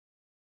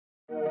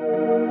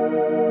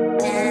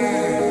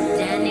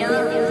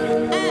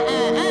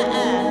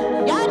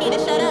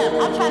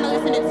trying to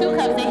listen to Two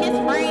Cups and his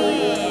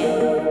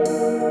friends.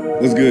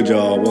 What's good,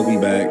 y'all?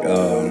 Welcome back.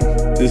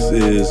 This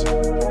is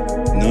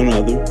none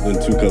other than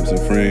Two Cups and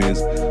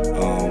Friends.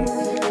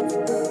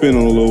 Been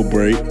on a little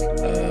break,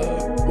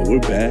 but we're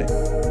back.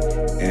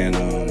 And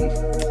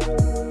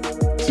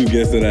two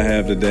guests that I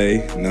have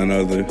today, none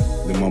other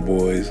than my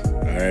boys. All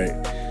right,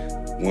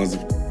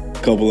 a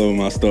couple of them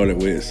I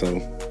started with, so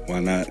why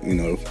not,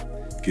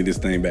 get this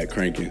thing back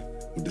cranking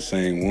with the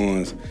same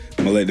ones.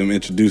 I'm gonna let them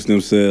introduce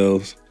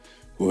themselves.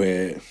 Go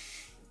ahead,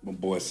 my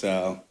boy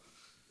Sal.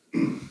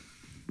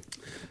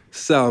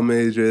 Sal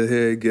Major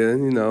here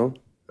again,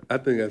 I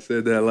think I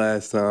said that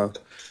last time.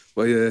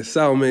 But yeah,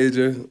 Sal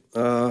Major,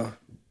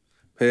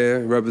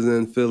 here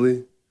representing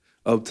Philly,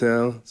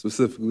 Uptown,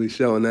 specifically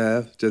Shelton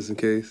Ave, just in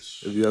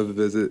case. If you ever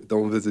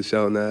don't visit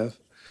Shelton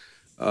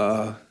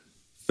Ave.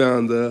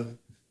 Founder,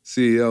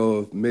 CEO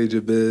of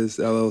Major Biz,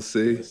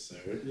 LLC. Yes,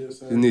 sir. Yes,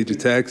 sir. You need your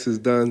taxes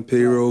done,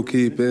 payroll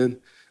keeping.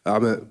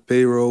 I'm at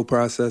payroll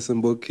processing,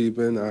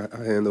 bookkeeping. I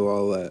handle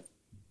all that.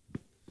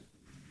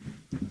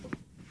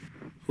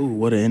 Ooh,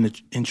 what an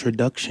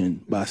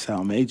introduction by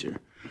Sal Major.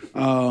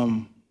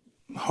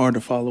 Hard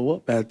to follow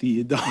up after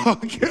your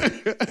dog.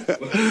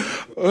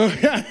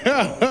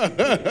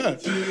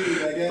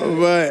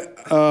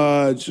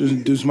 But to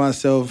introduce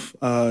myself,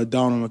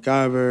 Donald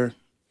McIver,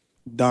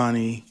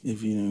 Donnie,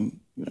 if you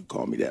didn't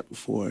call me that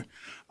before.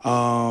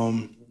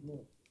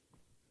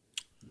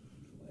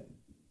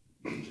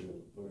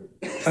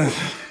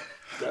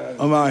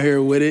 I'm out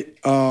here with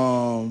it.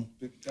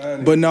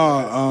 But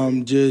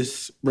no,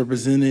 just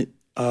representative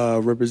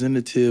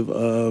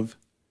of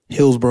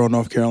Hillsborough,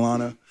 North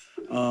Carolina,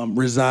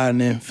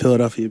 residing in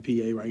Philadelphia,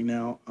 PA right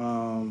now.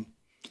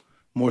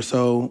 More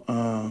so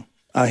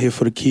out here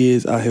for the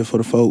kids, out here for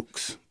the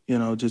folks,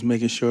 just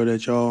making sure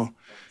that y'all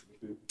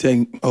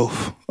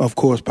of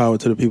course, power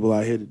to the people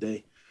out here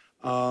today.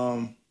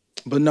 But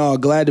no,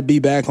 glad to be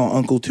back on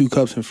Uncle Two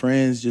Cups and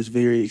Friends, just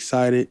very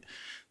excited.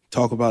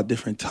 Talk about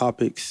different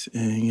topics,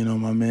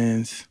 and my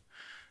man's,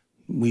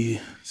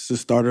 it's the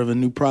start of a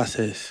new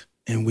process,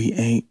 and we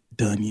ain't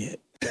done yet.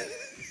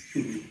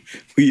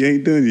 We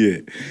ain't done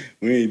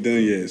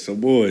yet. So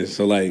boys,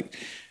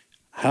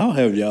 how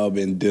have y'all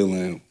been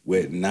dealing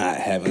with not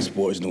having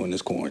sports during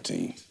this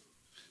quarantine?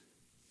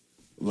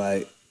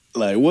 What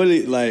have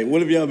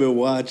y'all been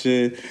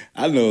watching?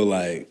 I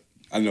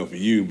know for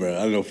you, bro.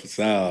 I know for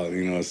Sal,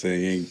 you know what I'm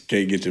saying, you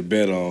can't get your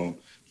bet on.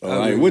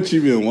 What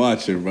you been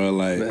watching, bro?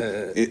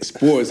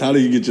 Sports, how do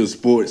you get your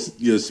sports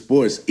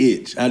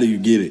itch? How do you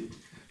get it?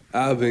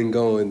 I've been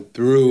going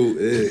through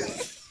it.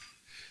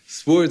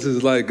 Sports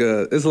is that's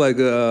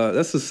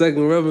the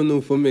second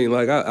revenue for me.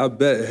 I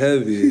bet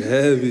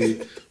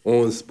heavy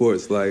on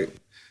sports.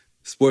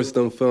 Sports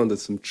done funded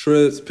some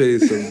trips,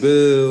 paid some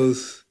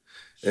bills,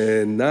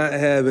 and not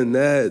having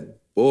that,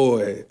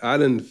 boy, I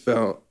didn't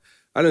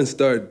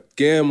start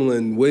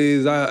gambling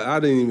ways I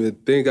didn't even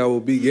think I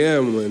would be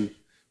gambling.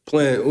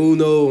 Playing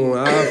Uno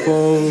on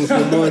iPhone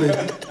for money.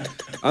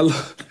 I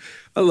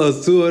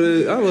lost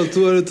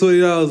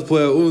 $220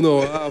 playing Uno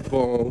on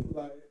iPhone.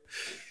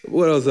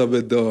 What else I've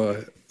been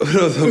doing? You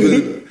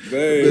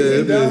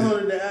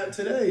downloaded the app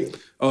today.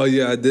 Oh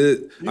yeah, I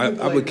did.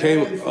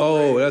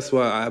 That's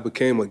why I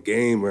became a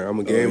gamer. I'm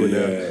a gamer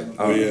now.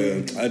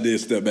 I did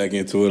step back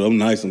into it. I'm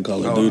nice on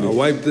Call of Duty. I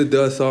wiped the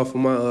dust off of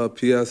my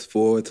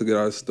PS4, took it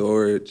out of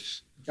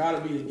storage. Gotta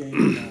be the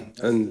gamer now.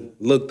 And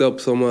looked up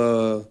some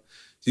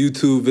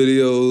YouTube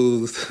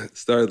videos,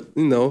 start,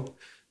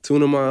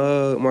 tuning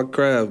my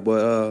craft. But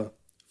as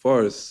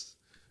far as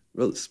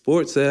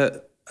sports,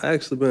 I've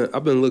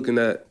been looking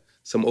at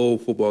some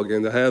old football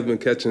games. I have been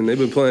catching, they've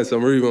been playing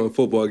some rerun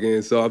football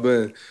games, so I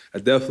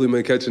definitely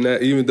been catching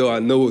that, even though I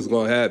know what's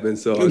gonna happen.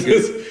 So I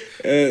guess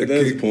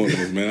that's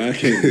pointless, man. I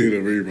can't do the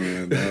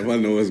rerun. If I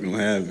know what's gonna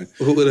happen.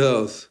 What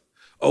else?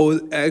 Oh,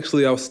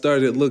 actually, I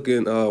started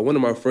looking. One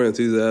of my friends,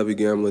 he's a heavy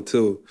gambler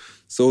too.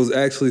 So it's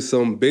actually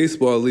some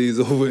baseball leagues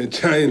over in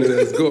China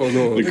that's going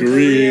on. The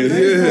Koreans.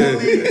 Yeah.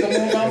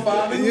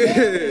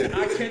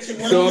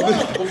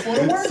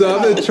 So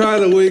I've been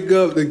trying to wake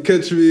up to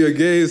catch me a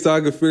game so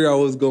I can figure out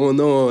what's going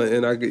on,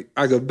 and I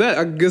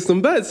could get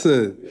some bets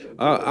in.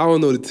 I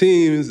don't know the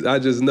teams. I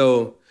just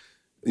know,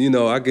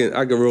 I can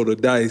roll the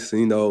dice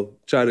and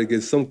try to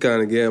get some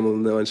kind of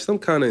gambling and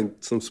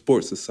some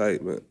sports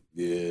excitement.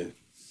 Yeah.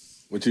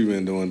 What you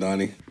been doing,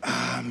 Donnie?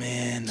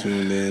 Man.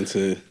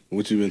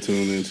 What you been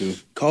tuned into?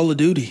 Call of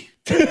Duty.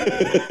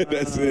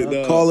 That's it,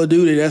 dog. Call of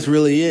Duty, that's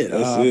really it.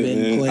 That's it,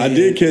 man. Playing. I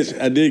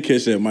did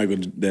catch that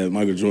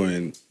Michael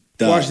Jordan.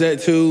 Watch that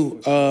too.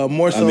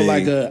 More so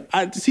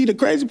I see the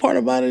crazy part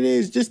about it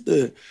is just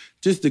to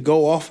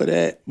go off of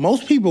that.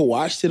 Most people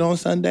watched it on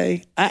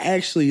Sunday. I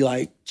actually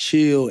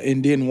chill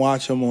and didn't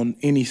watch them on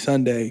any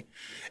Sunday.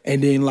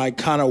 And then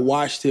kind of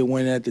watched it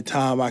when at the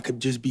time I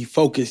could just be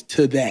focused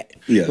to that.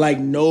 Yeah.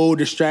 No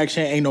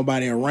distraction, ain't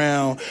nobody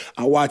around.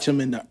 I watch them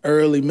in the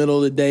early middle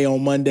of the day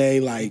on Monday,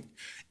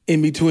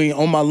 in between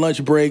on my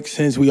lunch break,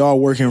 since we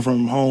all working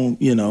from home,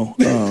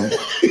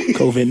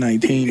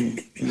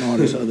 COVID-19 and all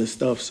this other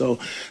stuff. So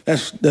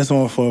that's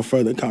on for a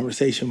further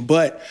conversation.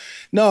 But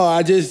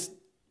no,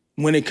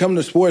 when it comes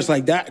to sports,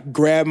 like that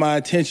grabbed my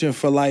attention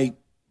for like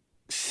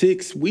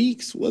 6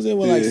 weeks. Was it?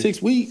 Well, like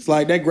 6 weeks.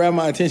 Like that grabbed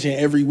my attention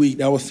every week.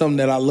 That was something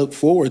that I looked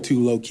forward to,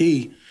 low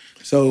key.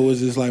 So it was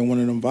just like one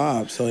of them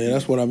vibes. So yeah,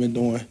 that's what I've been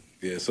doing.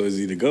 Yeah. So is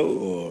he the GOAT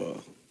or?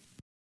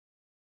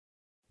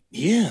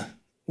 Yeah.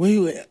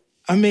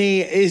 I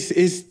mean,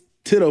 it's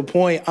to the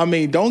point. I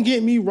mean, don't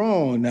get me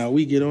wrong. Now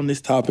we get on this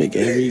topic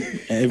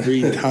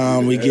every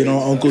time we get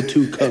on Uncle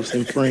Two Cups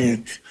and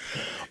Friends.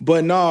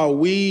 But no,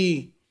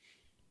 we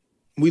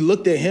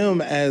looked at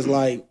him as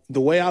like,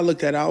 the way I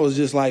looked at it, I was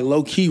just like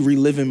low-key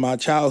reliving my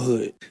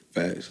childhood.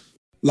 Facts.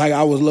 Like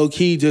I was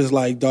low-key just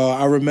like, dog,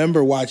 I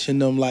remember watching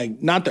them,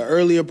 like not the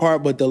earlier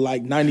part, but the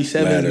like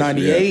 97,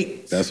 98. Yeah.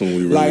 That's when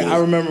we were like, I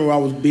remember I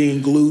was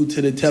being glued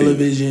to the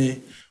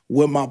television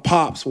with my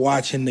pops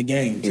watching the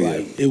games. Yeah.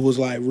 Like it was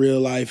like real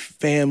life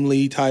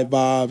family type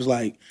vibes.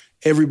 Like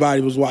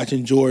everybody was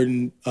watching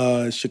Jordan,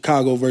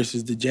 Chicago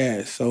versus the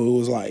Jazz. So it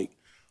was like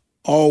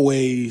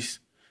always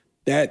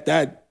that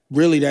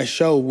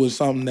show was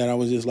something that I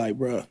was just like,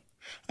 bruh,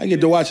 I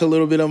get to watch a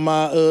little bit of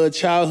my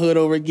childhood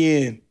over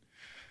again.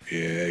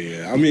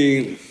 Yeah. I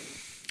mean,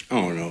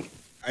 I don't know.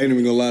 I ain't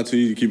even gonna lie to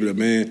you, to keep it a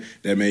man,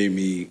 that made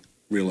me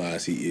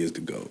realize he is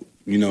the GOAT.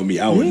 You know me,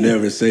 I would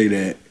never say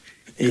that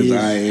because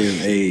I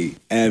am a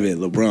avid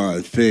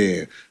LeBron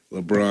fan.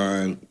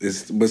 LeBron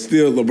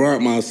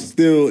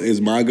still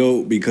is my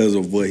GOAT because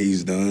of what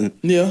he's done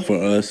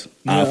for us.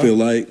 Yeah. I feel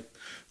like.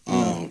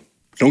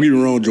 Don't get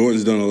me wrong,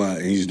 Jordan's done a lot,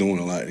 and he's doing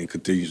a lot, and he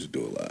continues to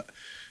do a lot.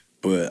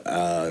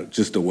 But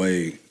just the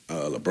way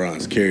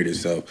LeBron's carried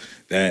himself,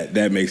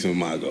 that makes him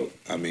my GOAT.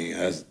 I mean,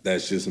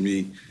 that's just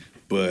me.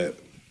 But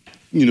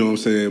you know what I'm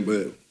saying.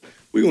 But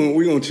we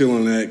gonna chill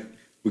on that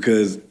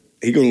because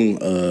he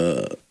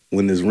gonna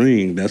win this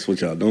ring. That's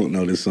what y'all don't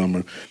know this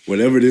summer.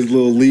 Whatever this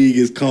little league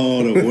is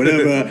called or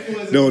whatever,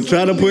 don't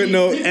try to put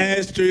no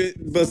asterisk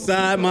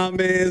beside my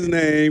man's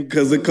name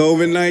because of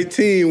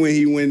COVID-19 when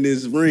he win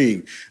this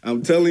ring.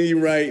 I'm telling you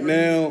right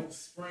now,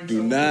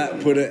 do not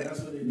put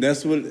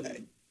that's what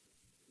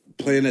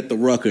playing at the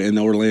Rucker in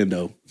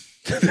Orlando.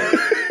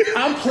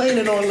 I'm playing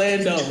in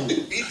Orlando.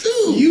 Me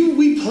too.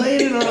 We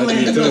played in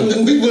Orlando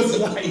when we was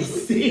like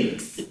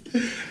 6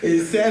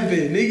 and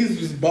 7. Niggas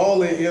was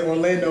balling in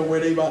Orlando where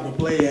they about to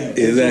play at.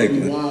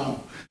 Exactly.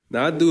 Wow.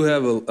 Now I do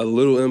have a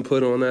little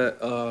input on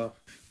that.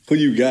 Who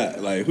you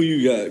got? Like who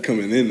you got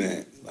coming in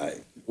that?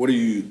 Like what are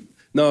you?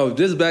 No,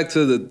 just back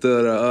to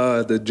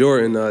the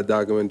Jordan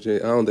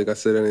documentary. I don't think I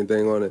said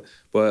anything on it,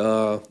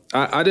 but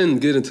I didn't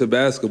get into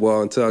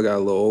basketball until I got a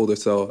little older.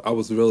 So I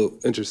was real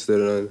interested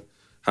in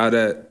how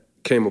that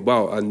came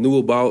about. I knew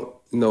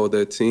about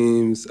their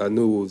teams. I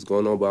knew what was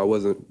going on, but I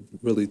wasn't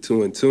really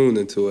too in tune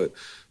into it.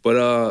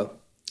 But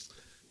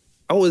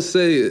I would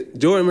say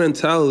Jordan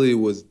mentality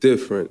was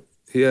different.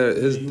 He had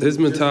his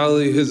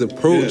mentality, his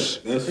approach.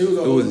 Yeah,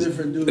 it was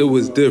different. It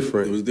was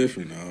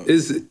different. No.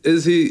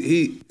 Is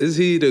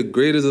he the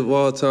greatest of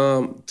all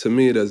time? To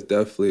me, that's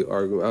definitely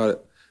argument.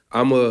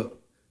 I'm a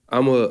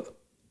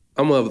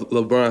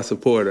LeBron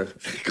supporter.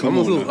 I'm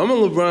a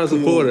LeBron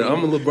supporter.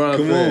 I'm a LeBron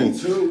fan.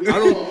 I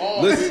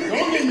don't listen.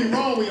 Don't get me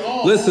wrong. We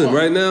all listen.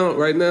 Right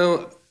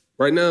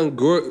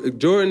now,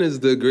 Jordan is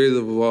the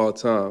greatest of all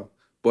time.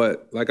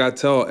 But like I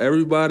tell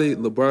everybody,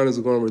 LeBron is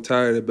going to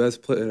retire the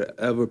best player to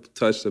ever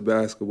touch the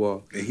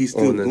basketball. And he's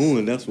still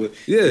going. That's what.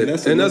 Yeah,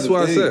 and that's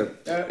what I said.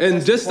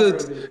 And just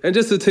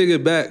to take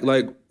it back,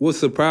 like what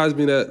surprised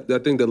me that I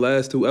think the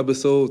last 2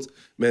 episodes,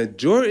 man,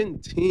 Jordan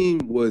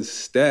team was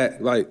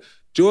stacked. Like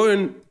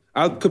Jordan,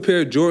 I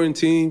compared Jordan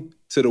team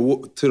to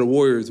the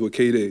Warriors with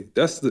KD.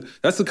 That's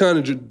the kind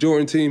of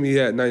Jordan team he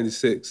had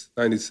 96,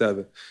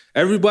 97.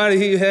 Everybody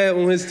he had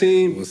on his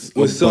team was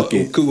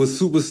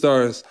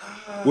superstars.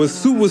 Was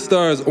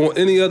superstars on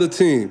any other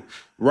team.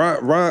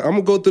 Ryan, I'm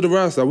gonna go through the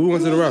roster. We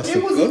went to the roster.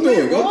 Go through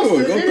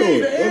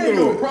it.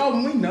 No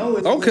problem. We know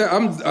it. Okay,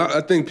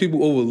 I think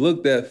people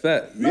overlook that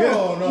fact.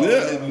 No,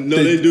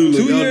 they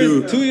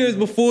do. 2 years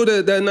before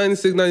that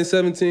 96,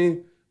 97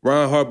 team,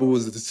 Ron Harper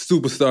was the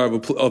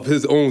superstar of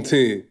his own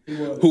team.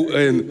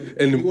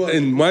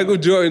 And Michael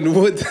Jordan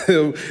went to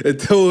him and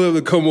told him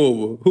to come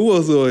over. Who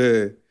else on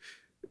here?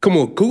 Come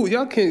on, cool.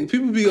 Y'all can't.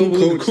 People be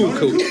overlooking cool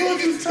coach.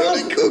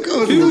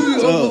 People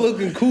be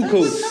overlooking cool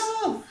coach.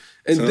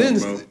 And then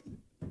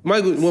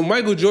when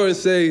Michael Jordan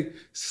say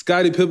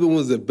Scottie Pippen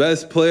was the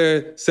best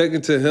player,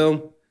 second to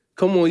him.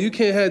 Come on, you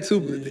can't have two.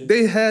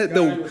 They had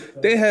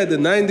the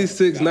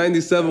 96,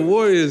 97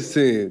 Warriors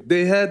team.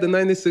 They had the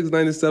 96,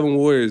 97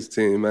 Warriors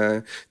team,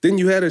 man. Then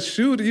you had a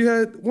shooter. You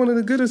had one of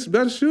the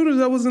better shooters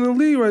that was in the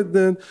league right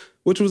then,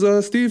 which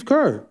was Steve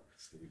Kerr.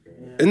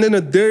 And then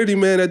a dirty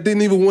man that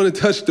didn't even want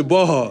to touch the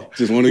ball.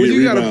 Just want to get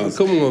rebounds.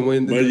 Come on,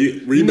 man.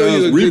 You know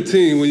you're a good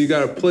team when you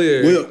got a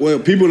player. Well,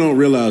 people don't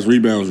realize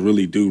rebounds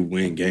really do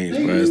win games,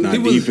 bro. It's not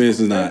defense.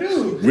 It's not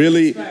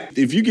really.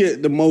 If you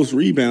get the most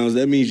rebounds,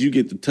 that means you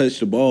get to touch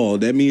the ball.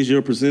 That means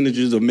your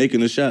percentages of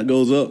making a shot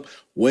goes up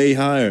way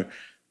higher.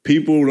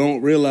 people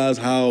don't realize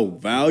how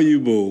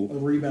valuable a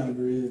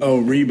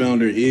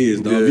rebounder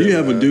is. Dog. If you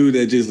have a dude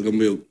that just gonna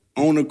be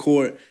on the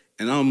court,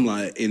 and I'm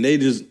like, and they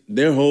just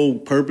their whole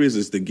purpose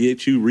is to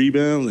get you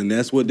rebounds, and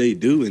that's what they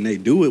do, and they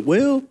do it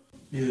well.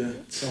 Yeah,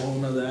 it's a whole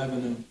nother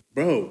avenue,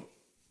 bro.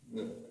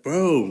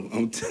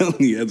 I'm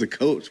telling you, as a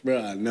coach,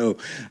 bro, I know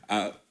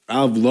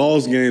I've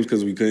lost games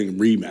because we couldn't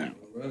rebound.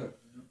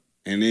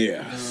 And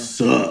it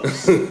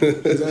sucks.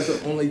 That's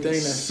the only thing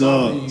that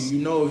sucks. You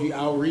know, if you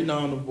out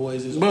rebound the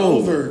boys, it's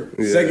over.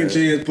 Yeah. Second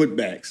chance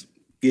putbacks,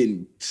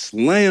 getting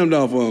slammed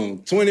off on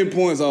 20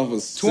 points off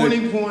a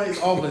 20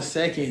 points off a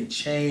second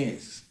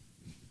chance.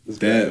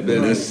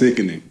 That's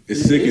sickening.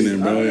 It's sickening,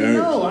 bro. It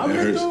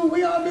hurts.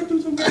 We all been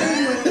through some games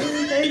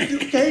where you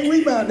can't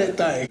rebound that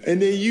thing,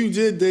 and then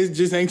this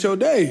just ain't your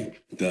day.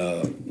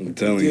 I'm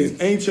telling you,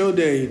 just ain't your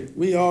day.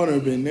 We all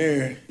have been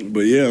there.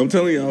 But yeah, I'm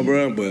telling y'all,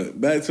 bro. But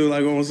back to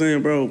like what I'm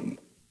saying, bro.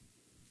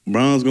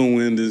 Brown's gonna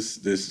win this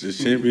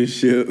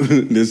championship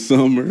this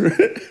summer.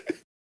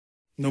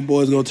 Them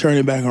boys gonna turn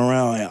it back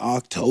around in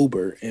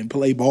October and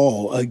play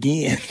ball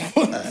again.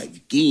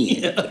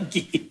 Again.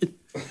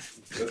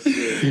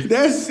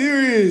 That's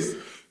serious.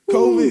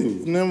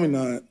 COVID.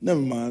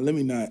 Never mind. Let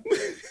me not.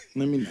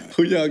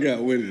 Who y'all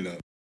got winning though?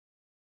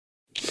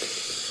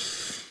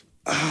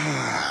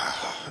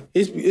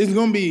 It's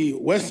gonna be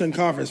Western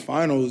Conference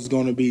Finals is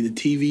gonna be the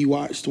TV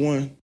watched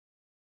one.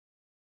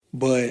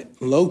 But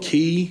low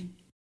key,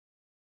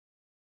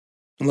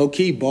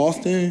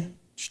 Boston,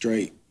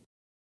 straight.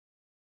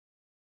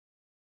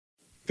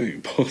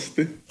 Think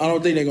Boston? I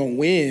don't think they're gonna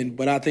win,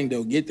 but I think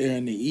they'll get there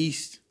in the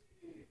East.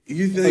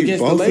 You think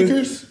against Boston? The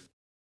Lakers?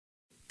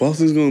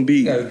 Boston's gonna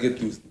beat. Gotta get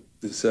through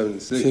the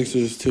 76ers.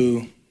 Sixers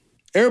too.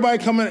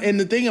 Everybody coming, and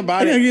the thing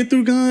about it, get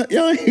through God.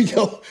 Y'all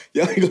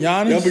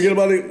forget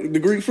about the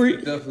Greek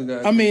Freak.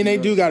 I mean, they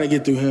do got to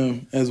get through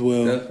him as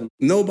well. Definitely.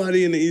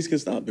 Nobody in the East can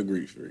stop the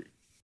Greek Freak.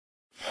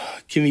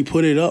 Can he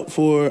put it up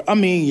for? I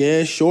mean,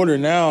 yeah, it's shorter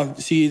now.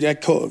 See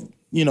that, the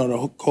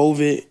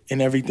COVID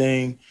and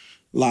everything.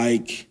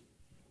 Like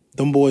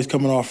them boys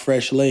coming off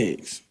fresh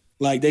legs.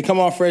 Like they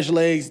come off fresh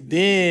legs,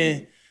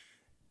 then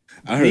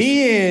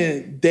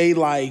they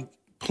like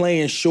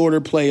playing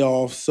shorter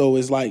playoffs, so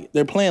it's like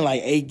they're playing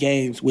like 8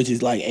 games, which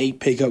is like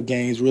 8 pickup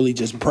games, really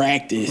just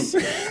practice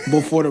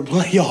before the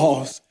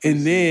playoffs.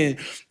 And then,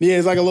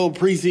 it's like a little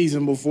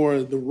preseason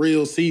before the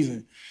real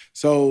season.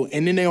 So,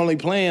 and then they only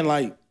playing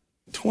like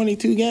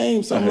 22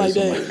 games, something like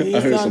that.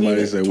 I heard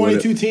somebody say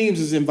 22 teams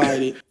is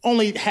invited.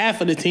 Only half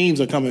of the teams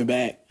are coming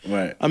back.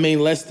 Right. I mean,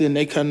 less than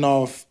they cutting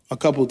off a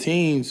couple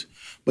teams.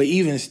 But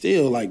even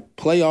still, like,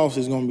 playoffs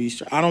is going to be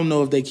 – I don't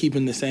know if they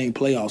keeping the same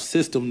playoff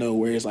system, though,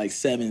 where it's like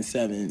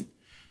 7-7,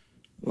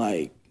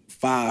 like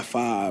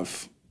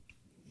 5-5,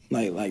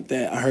 like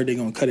that. I heard they're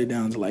going to cut it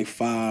down to like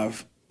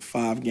five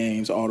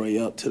games all the way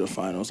up to the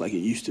finals like it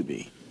used to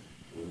be.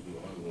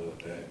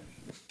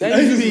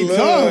 That used to be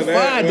tough.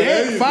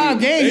 Five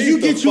games,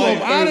 you get you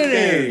up out of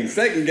there.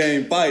 Second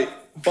game, fight.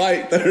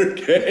 Third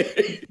game.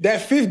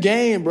 That 5th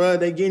game, bro,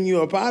 they getting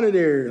you up out of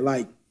there.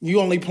 Like, you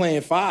only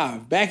playing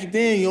 5. Back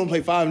then, you only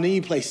play 5, and then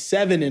you play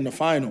 7 in the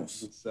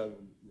finals. 7,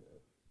 yeah.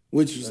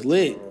 Which was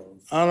lit.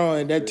 I don't know,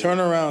 and that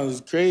turnaround is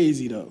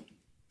crazy, though.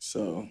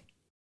 So.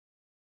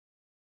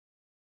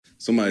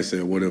 Somebody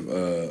said, what if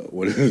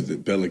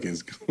the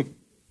Pelicans go?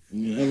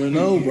 You never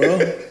know,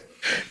 bro.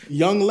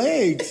 Young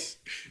legs.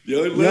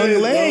 Young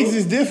legs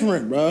is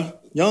different, bro.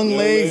 Young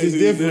legs is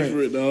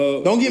different.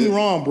 Dog. Don't get me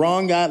wrong,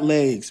 Bron got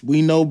legs.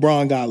 We know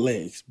Bron got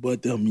legs.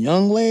 But them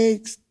young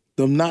legs,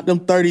 not them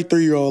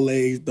 33-year-old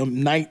legs, them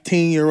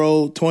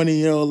 19-year-old,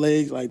 20-year-old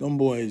legs, like them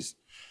boys,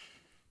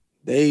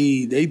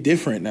 they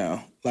different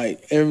now.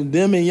 Like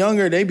them and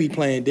younger, they be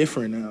playing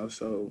different now.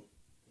 So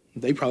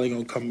they probably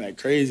gonna come back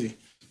crazy.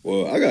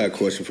 Well, I got a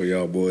question for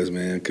y'all boys,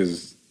 man,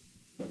 because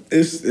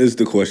it's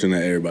the question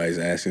that everybody's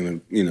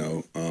asking,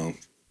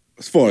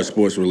 as far as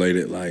sports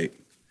related, like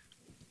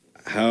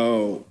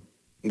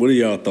what are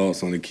y'all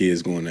thoughts on the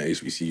kids going to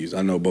HBCUs?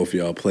 I know both of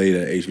y'all played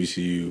at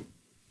HBCU.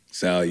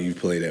 Sal, you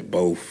played at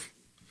both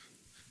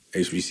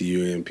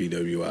HBCU and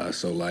PWI.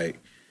 So, like,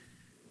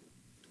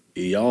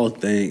 y'all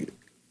think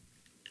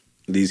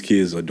these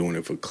kids are doing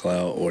it for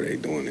clout, or they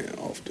doing it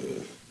off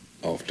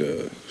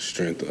the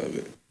strength of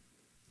it?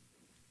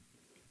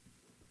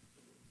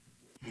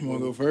 You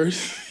want to go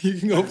first? You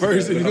can go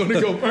first if you want to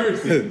go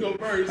first. You can go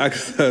first. I can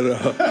set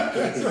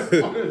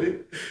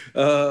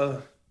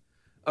up.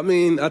 I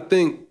mean, I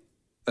think,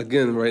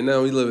 again, right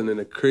now we living in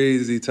a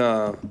crazy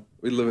time.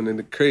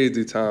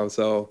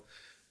 So,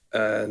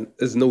 and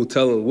there's no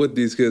telling what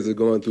these kids are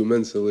going through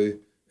mentally.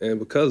 And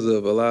because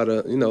of a lot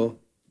of,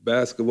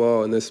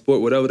 basketball and their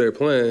sport, whatever they're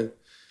playing,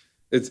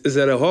 it's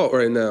at a halt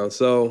right now.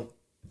 So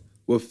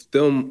with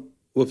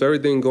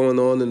everything going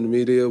on in the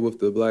media, with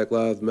the Black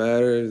Lives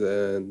Matters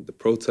and the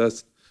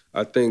protests,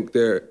 I think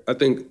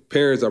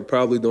parents are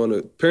probably doing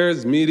it.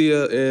 Parents,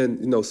 media,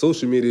 and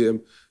social media,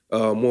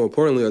 more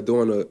importantly, are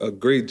doing a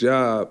great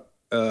job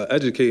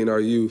educating our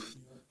youth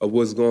of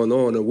what's going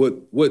on and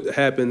what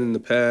happened in the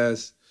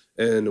past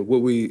and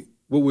what we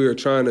are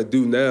trying to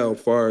do now,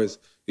 as far as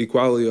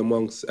equality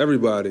amongst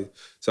everybody.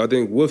 So I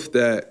think with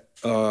that,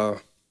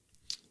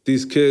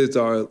 these kids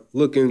are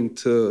looking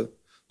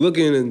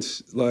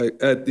and like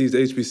at these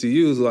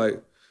HBCUs,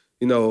 like,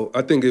 you know,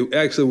 I think it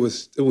actually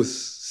was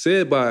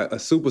said by a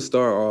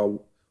superstar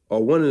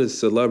or one of the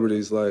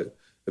celebrities, like,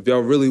 if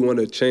y'all really want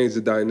to change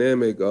the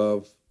dynamic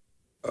of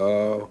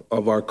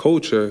our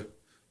culture,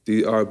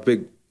 our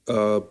big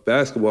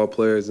basketball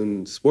players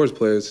and sports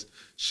players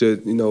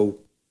should, you know,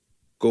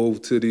 go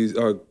to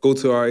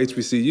our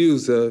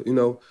HBCUs to, you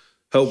know,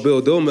 help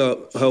build them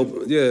up,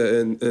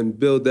 and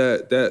build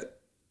that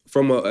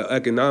from an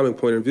economic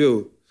point of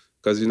view,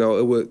 because, you know,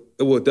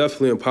 it would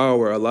definitely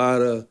empower a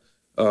lot of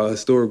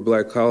historic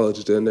Black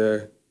colleges in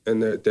their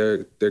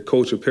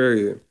culture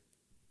period.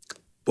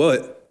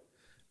 But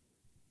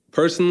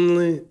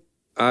personally,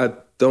 I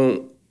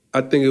think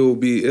it will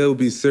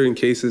be certain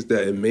cases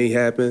that it may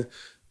happen,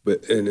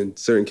 and in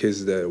certain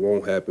cases that it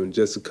won't happen,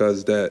 just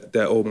because that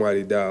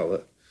almighty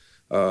dollar.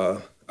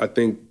 I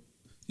think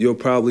you'll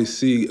probably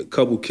see a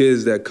couple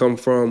kids that come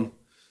from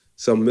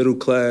some middle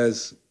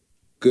class,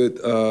 good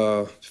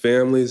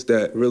families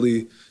that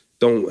really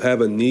don't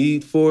have a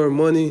need for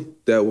money,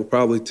 that will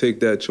probably take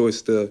that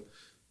choice to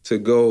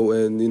go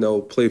and, you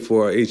know, play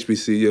for a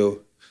HBCU.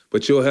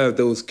 But you'll have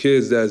those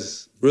kids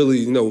that's really,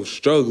 you know,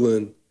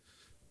 struggling.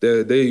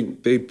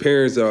 They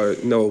parents are,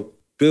 you know,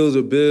 bill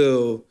to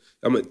bill.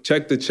 I mean,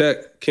 check to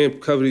check,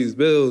 can't cover these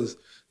bills.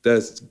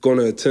 That's going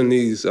to attend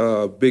these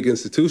big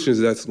institutions.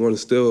 That's going to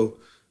still,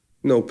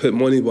 you know, put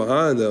money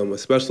behind them.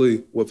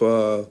 Especially with,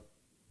 I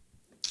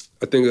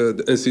think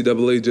the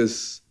NCAA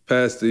just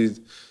passed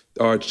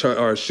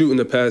are shooting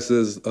to pass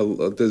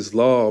this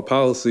law or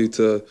policy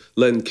to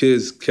letting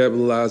kids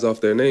capitalize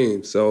off their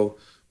names. So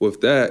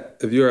with that,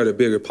 if you're at a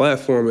bigger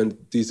platform in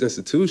these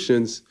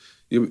institutions,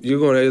 you're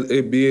going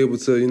to be able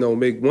to, you know,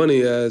 make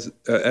money as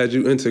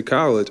you enter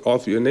college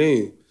off your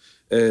name.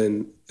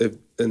 And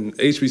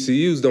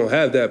HBCUs don't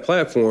have that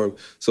platform.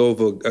 So if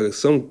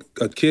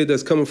a kid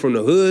that's coming from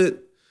the hood,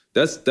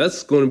 that's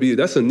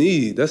a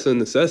need, that's a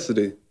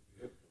necessity.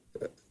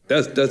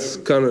 That's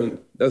kind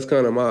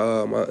of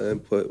my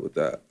input with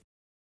that.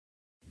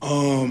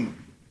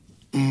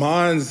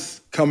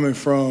 Mine's coming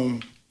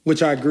from,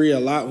 which I agree a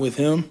lot with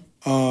him.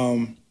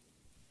 I'm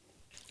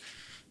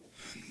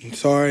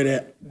sorry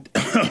that,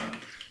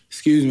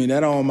 excuse me,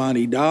 that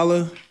almighty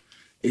dollar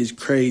is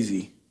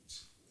crazy.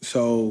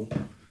 So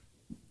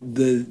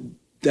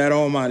that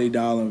almighty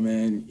dollar,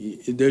 man,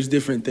 there's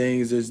different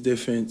things, there's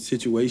different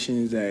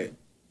situations that,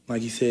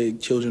 like you said,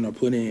 children are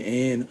put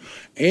in,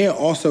 and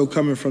also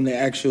coming from the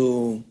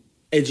actual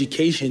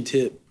education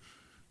tip,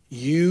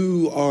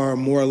 you are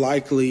more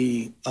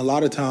likely, a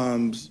lot of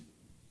times,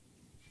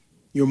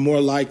 you're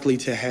more likely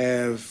to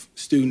have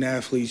student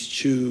athletes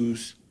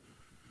choose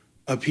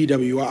a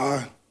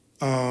PWI,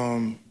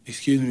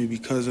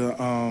 because of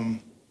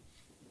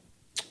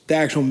the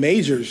actual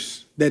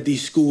majors that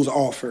these schools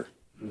offer.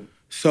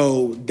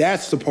 So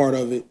that's the part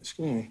of it.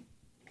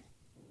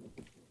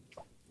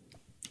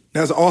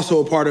 That's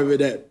also a part of it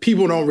that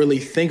people don't really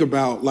think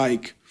about.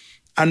 Like,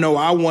 I know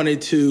I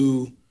wanted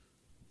to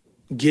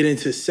get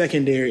into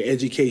secondary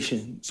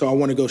education. So I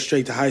want to go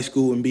straight to high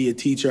school and be a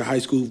teacher, high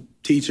school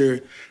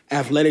teacher.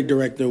 Athletic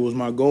director was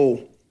my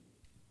goal.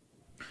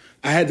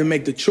 I had to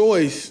make the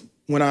choice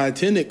when I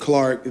attended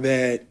Clark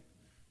that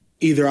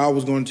either I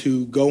was going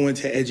to go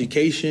into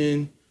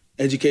education,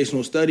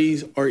 educational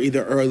studies, or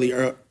either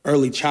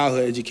early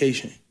childhood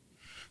education.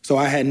 So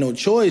I had no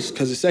choice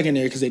because of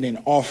secondary, because they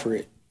didn't offer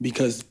it,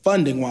 because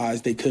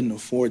funding-wise, they couldn't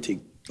afford to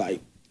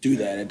do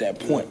that at that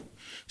point.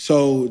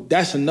 So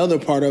that's another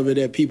part of it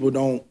that people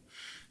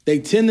they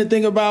tend to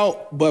think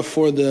about, but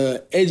for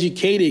the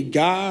educated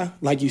guy,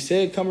 like you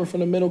said, coming from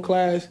the middle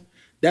class,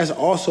 that's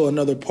also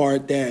another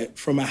part that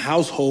from a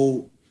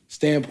household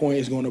standpoint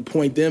is going to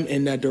point them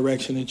in that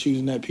direction and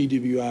choosing that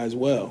PWI as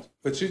well.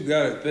 But you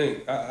gotta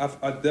think. I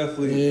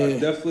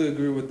definitely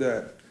agree with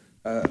that.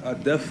 I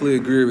definitely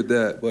agree with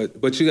that.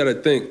 But you gotta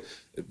think.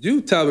 If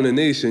you top in the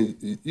nation,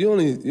 you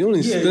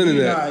only spending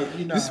that.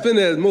 You spend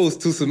at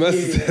most 2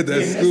 semesters at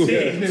that school.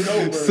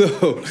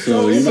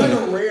 So it's like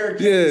a rare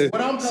case. Yeah.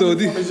 What I'm coming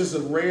from is just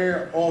a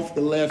rare off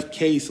the left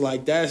case.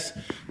 Like that's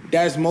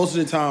most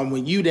of the time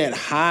when you that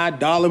high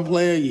dollar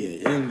player.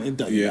 Yeah, it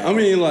doesn't. Yeah,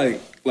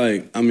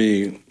 matter. I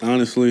mean,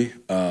 honestly,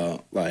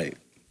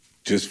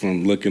 just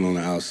from looking on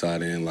the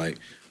outside end, like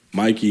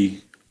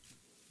Mikey,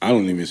 I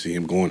don't even see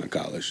him going to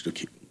college to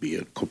be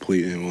a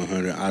complete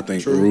N100. I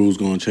think the rule's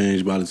going to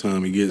change by the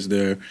time he gets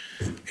there.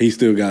 He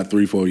still got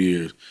 3-4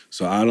 years,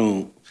 so I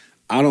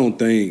don't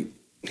think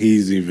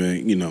he's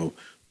even,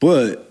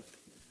 But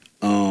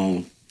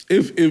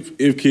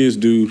if kids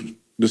do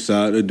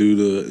decide to do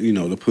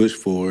the push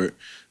for it,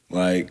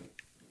 like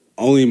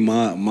only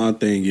my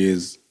thing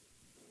is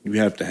you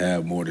have to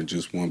have more than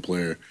just one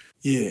player.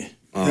 Yeah.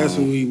 That's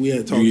what we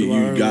had talked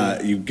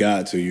about. You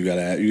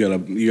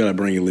gotta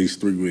bring at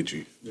least 3 with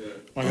you. Yeah.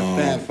 Like a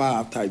Fab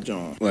Five type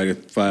John. Like a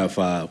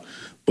 5-5.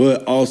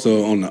 But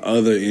also on the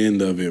other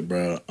end of it,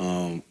 bro,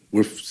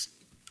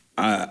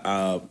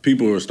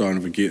 people are starting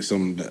to forget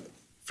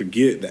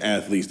forget the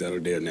athletes that are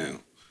there now.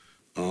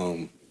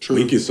 True.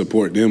 We can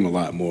support them a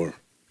lot more.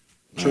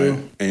 True.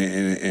 Right?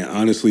 And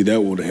honestly,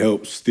 that would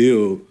help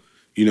still,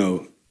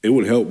 it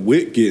would help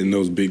with getting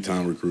those big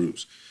time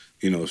recruits,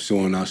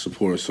 showing our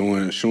support,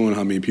 showing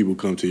how many people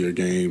come to your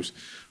games,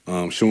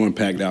 showing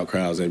packed out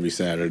crowds every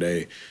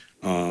Saturday,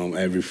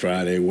 every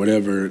Friday,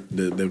 whatever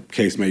the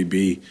case may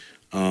be.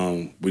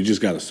 We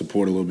just got to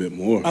support a little bit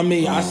more. I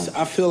mean,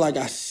 I feel like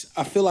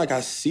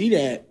I see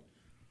that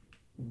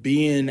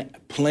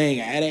playing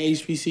at a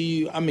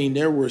HBCU. I mean,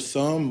 there were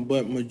some,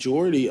 but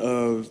majority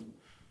of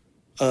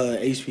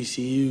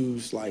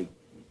HBCUs like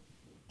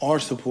are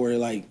supported.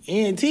 Like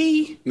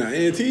A&T. Nah,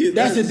 A&T.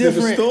 That's a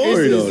different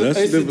story though. That's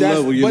a different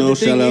level.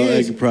 Shout out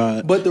Aggie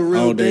Pride. But the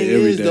real thing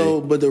is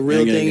though. But the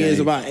real thing is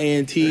about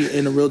A&T,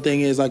 and the real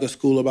thing is like a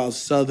school about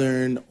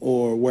Southern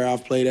or where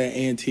I've played at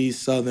A&T,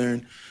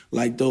 Southern,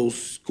 like those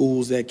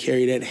schools that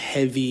carry that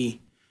heavy.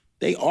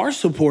 They are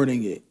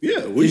supporting it.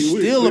 Yeah, it's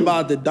still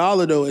about the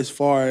dollar though, as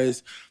far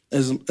as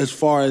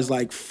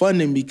like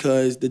funding,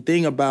 because the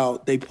thing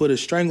about they put a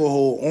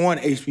stranglehold on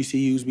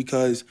HBCUs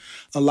because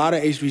a lot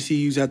of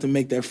HBCUs have to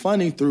make their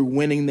funding through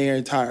winning their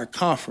entire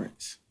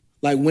conference.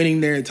 Like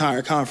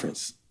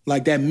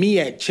that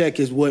MEAC check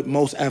is what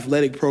most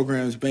athletic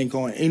programs bank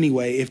on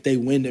anyway if they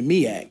win the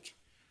MEAC.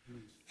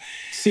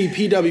 See,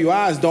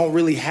 PWIs don't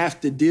really have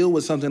to deal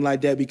with something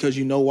like that because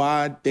you know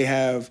why? They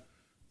have,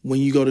 when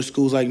you go to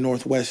schools like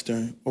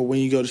Northwestern or when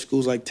you go to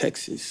schools like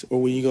Texas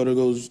or when you go to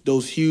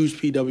those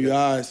huge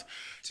PWIs,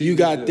 so you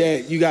got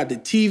the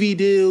TV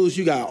deals,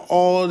 you got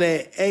all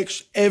that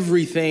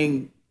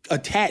everything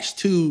attached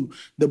to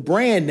the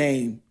brand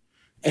name,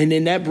 and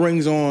then that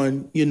brings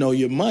on,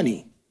 your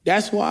money.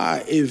 That's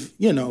why if,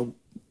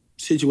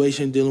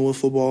 situation dealing with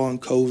football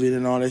and COVID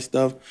and all that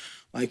stuff,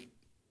 like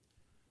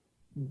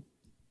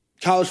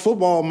college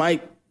football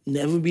might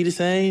never be the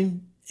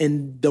same.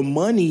 And the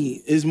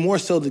money is more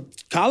so the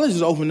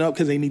colleges open up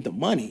because they need the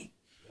money,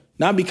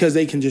 not because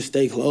they can just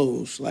stay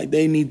closed. Like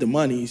they need the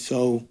money.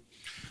 So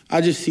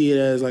I just see it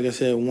as, like I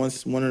said,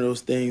 one of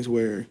those things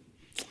where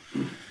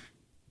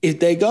if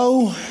they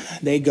go,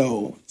 they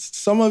go.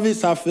 Some of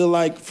it's, I feel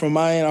like, from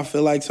my end, I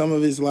feel like some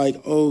of it's like,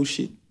 oh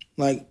shit,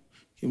 like,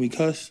 can we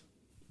cuss?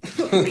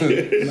 No,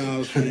 I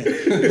was playing.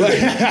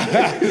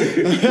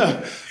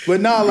 But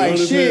nah, like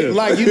shit,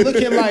 like you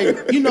looking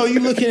like,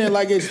 you looking at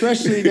like,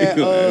 especially that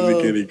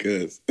can he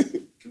cuss?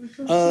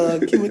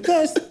 Can we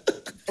cuss?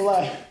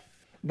 Like,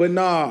 but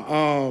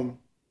nah,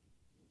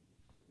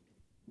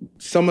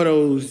 some of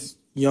those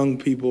young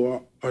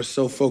people are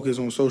so focused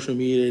on social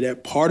media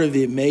that part of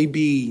it may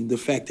be the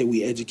fact that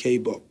we educate,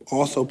 but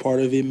also part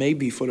of it may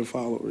be for the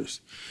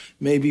followers,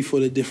 maybe for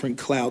the different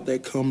clout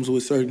that comes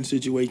with certain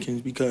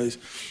situations, because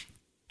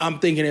I'm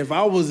thinking if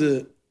I was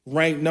a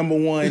ranked number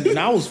one and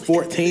I was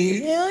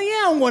 14, hell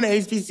yeah, I'm going to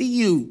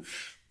HBCU.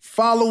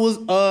 Followers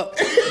up,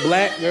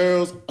 black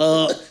girls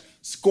up,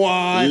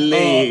 squad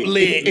lit.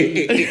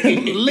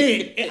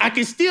 Lit. I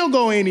can still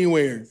go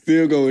anywhere.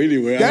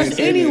 That's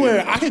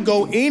anywhere. I could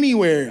go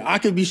anywhere. I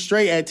could be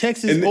straight at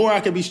Texas or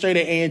I could be straight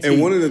at A&T.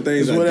 And one of the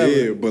things I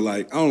did, but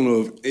like, I don't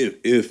know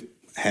if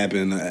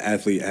an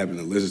athlete happened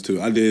to listen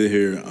to, I did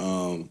hear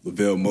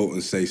LaVelle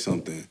Moulton say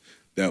something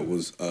that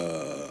was,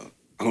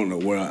 I don't know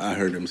where I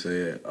heard him say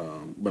it,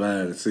 but I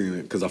had seen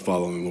it because I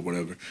follow him or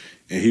whatever.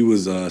 And he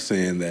was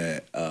saying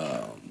that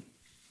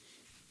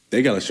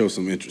they got to show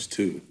some interest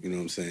too. You know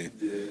what I'm saying?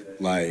 Yeah.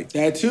 Like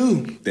that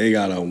too. They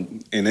got to,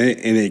 and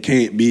it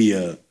can't be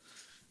a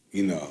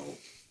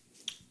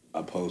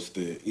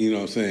posted. You know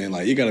what I'm saying?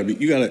 Like you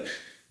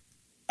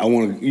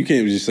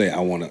can't just say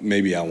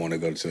maybe I want to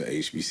go to a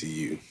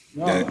HBCU.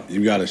 No.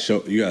 You got to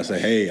say,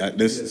 hey,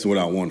 this is what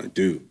I want to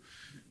do.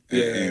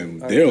 Yeah,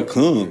 and they'll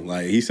come.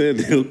 Like he said,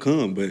 they'll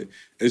come, but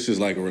it's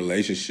just like a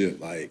relationship.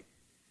 Like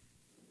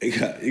you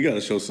got to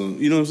show some.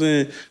 You know what I'm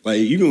saying? Like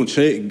you gonna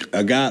chase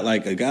a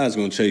guy's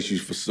gonna chase you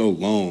for so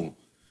long,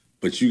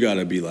 but you got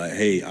to be like,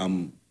 hey,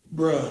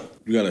 bruh.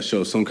 You got to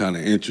show some kind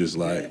of interest.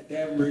 Like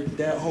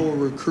that whole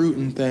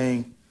recruiting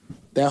thing,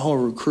 that whole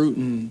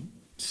recruiting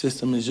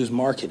system is just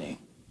marketing.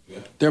 Yeah.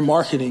 They're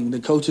marketing. The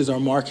coaches are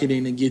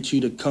marketing to get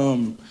you to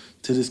come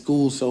to the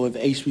school. So if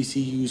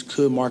HBCUs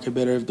could market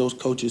better, if those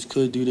coaches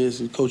could do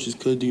this, if coaches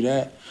could do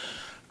that,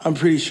 I'm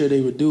pretty sure they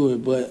would do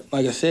it. But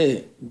like I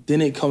said,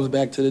 then it comes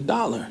back to the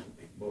dollar,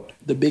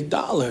 the big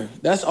dollar.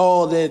 That's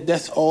all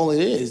it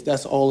is.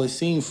 That's all it's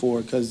seen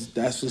for, because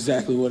that's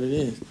exactly what it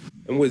is.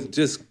 And with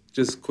just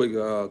quick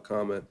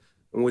comment,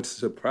 and which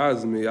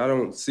surprises me, I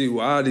don't see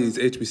why these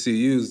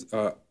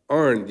HBCUs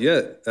aren't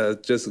yet,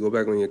 just to go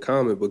back on your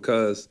comment,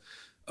 because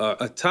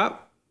a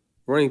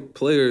top-ranked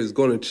player is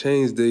going to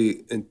change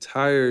the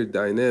entire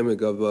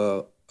dynamic of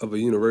a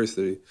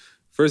university.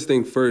 First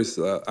thing first,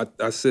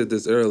 I said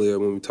this earlier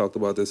when we talked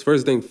about this.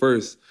 First thing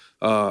first,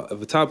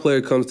 if a top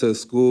player comes to a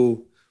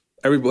school,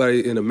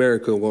 everybody in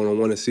America going to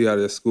want to see how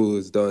their school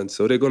is done.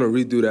 So they're going to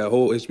redo that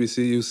whole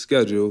HBCU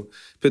schedule,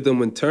 put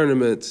them in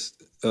tournaments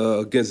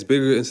against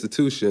bigger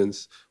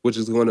institutions, which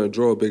is going to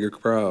draw bigger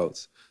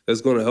crowds.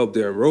 That's going to help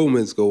their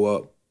enrollments go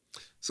up.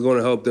 It's going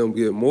to help them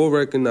get more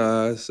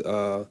recognized.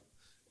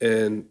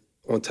 And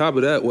on top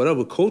of that,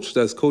 whatever coach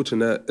that's coaching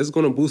that, it's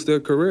going to boost their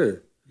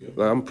career. Yep.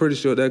 Like, I'm pretty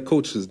sure that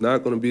coach is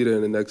not going to be there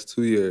in the next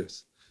 2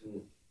 years.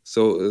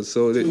 So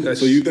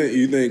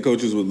you think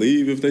coaches would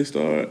leave if they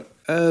start?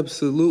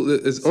 Absolutely.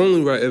 It's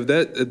only right. If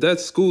that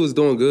school is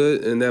doing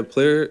good and that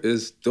player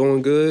is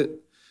doing good,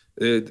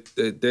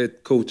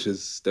 that coach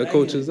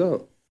is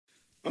out.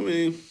 I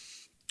mean,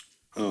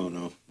 I don't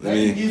know.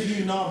 It gives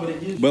you but it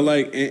gives you. But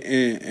like,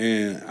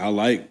 and I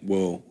like,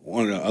 one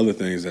of the other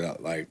things that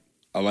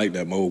I like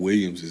that Mo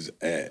Williams is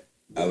at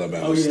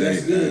Alabama State.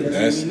 That's good.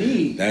 That's what we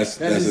need. That's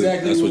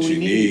what you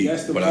need.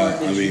 That's the part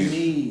that you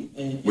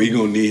need. We're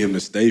gonna need him to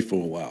stay for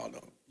a while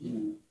though.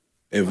 Mm.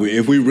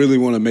 If we really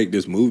want to make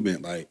this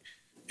movement, like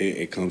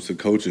it comes to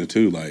coaching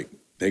too. Like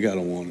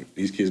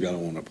these kids gotta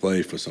want to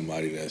play for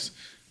somebody that's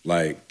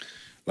like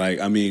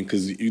I mean,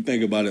 because you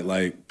think about it,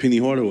 like Penny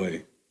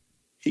Hardaway,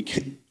 he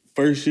came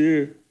first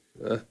year,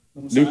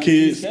 new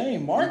kids.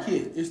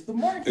 Market. It's the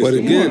market. But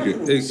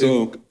again,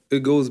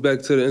 it goes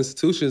back to the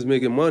institutions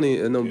making money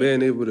and them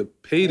being able to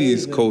pay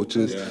these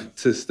coaches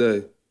to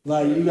stay.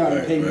 Like, you got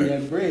to pay me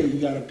that bread.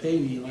 You got to pay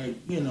me. Like,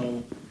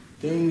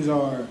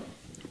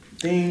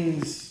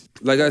 things.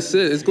 Like I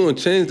said, it's going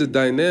to change the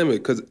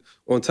dynamic because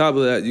on top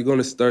of that, you're going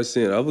to start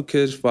seeing other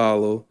kids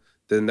follow.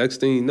 The next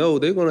thing you know,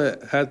 they're going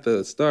to have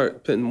to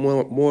start putting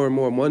more and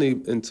more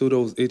money into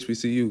those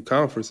HBCU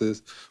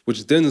conferences,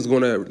 which then is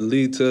going to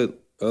lead to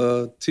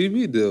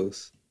TV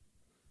deals.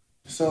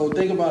 So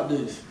think about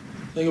this.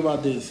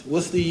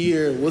 What's the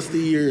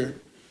year,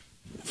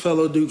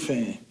 fellow Duke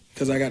fan,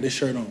 because I got this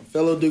shirt on,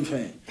 fellow Duke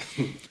fan,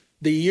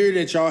 the year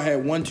that y'all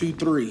had 1, 2,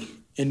 3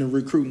 in the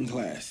recruiting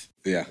class.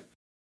 Yeah.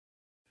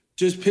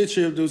 Just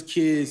picture if those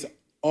kids,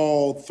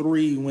 all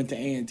 3 went to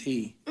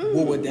A&T.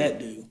 What would that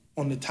do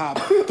on the top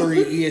 3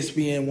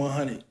 ESPN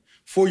 100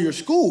 for your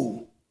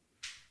school?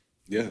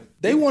 Yeah.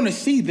 They want to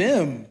see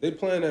them. They're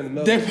playing at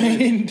another.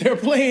 They're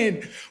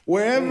playing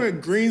wherever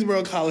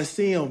Greensboro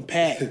Coliseum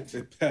packed.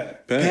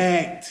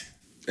 Packed.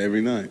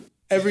 Every night.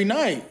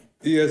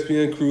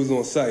 ESPN crews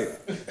on site.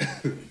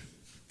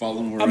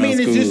 Follow them around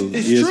schools.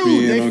 It's ESPN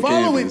true. They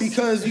follow campus. It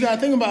because you got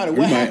to think about it.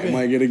 What happened?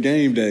 Might get a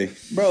game day.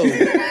 Bro,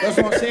 that's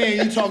what I'm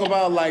saying. You talk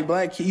about like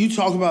black kids. You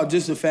talk about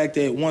just the fact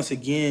that once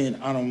again,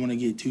 I don't want to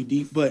get too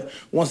deep, but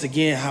once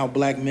again, how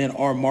black men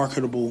are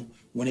marketable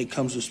when it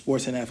comes to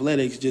sports and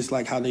athletics, just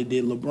like how they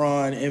did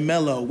LeBron and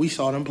Melo. We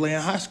saw them play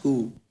in high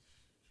school.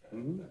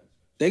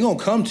 They're going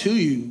to come to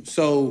you.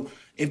 So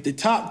if the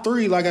top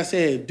 3, like I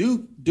said,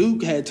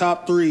 Duke had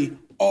top 3,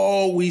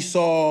 all we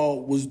saw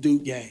was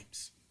Duke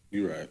games.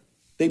 You're right.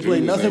 They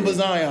played nothing but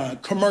Zion,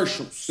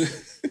 commercials,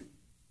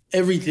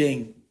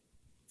 everything.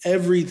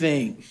 It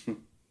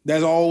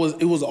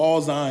was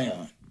all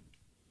Zion.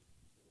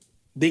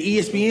 The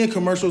ESPN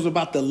commercials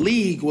about the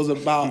league was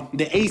about,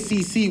 the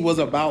ACC was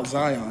about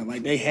Zion.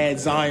 Like, they had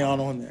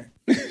Zion on there.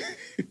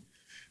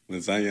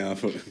 When Zion...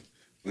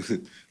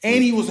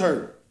 And he was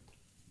hurt.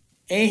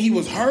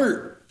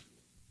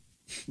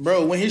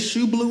 Bro, when his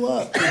shoe blew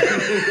up. Picture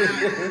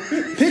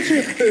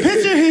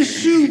his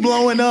shoe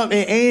blowing up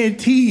in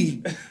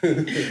A&T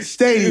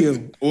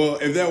Stadium. Well,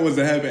 if that was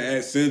to happen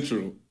at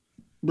Central...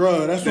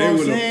 Bro, that's what I'm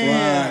saying. They would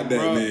have fried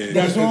that man.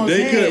 That's what I'm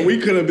saying. We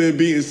could have been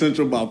beating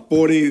Central by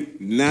 49,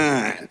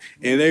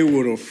 and they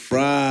would have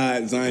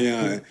fried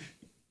Zion.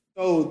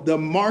 So the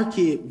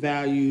market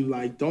value,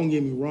 like, don't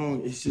get me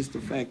wrong, it's just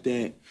the fact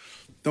that,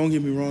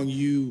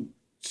 you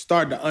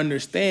start to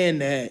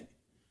understand that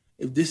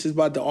if this is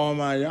about the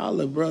almighty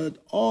dollar, bro,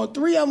 all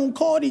 3 of them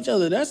called each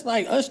other. That's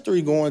like us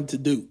 3 going to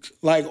Duke.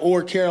 Like,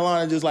 or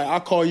Carolina, just like, I'll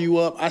call you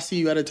up. I see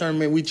you at a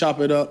tournament. We chop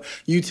it up.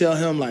 You tell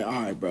him, like, all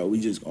right, bro, we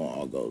just going to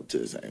all go to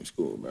the same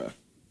school, bro.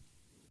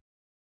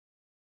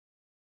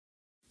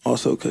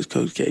 Also, because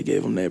Coach K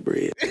gave him that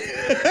bread.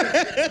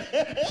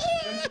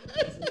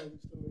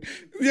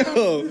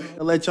 Yo.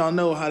 I'll let y'all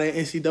know how that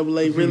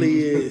NCAA really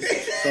is.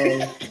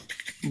 So,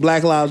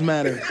 Black Lives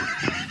Matter.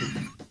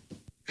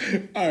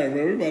 All right,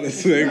 man, we about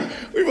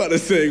to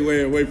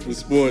segue away from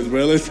sports,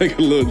 bro. Let's take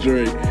a little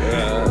drink.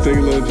 Take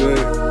a little drink.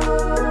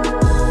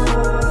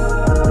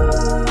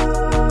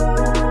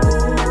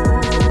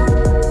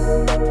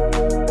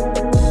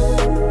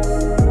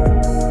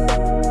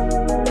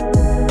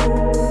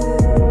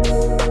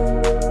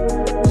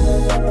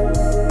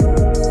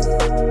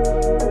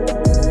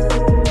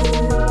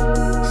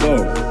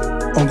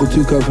 Uncle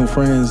Two Cups and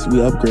Friends, we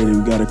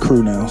upgraded. We got a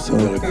crew now. So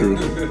we got a crew.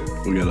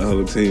 We got a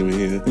whole team in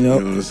here. Yep. You know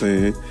what I'm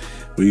saying?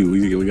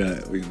 We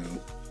got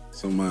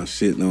some of my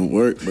shit don't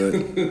work, but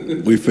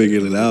we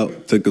figured it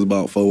out. Took us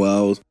about 4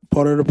 hours.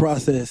 Part of the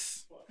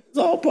process. It's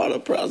all part of the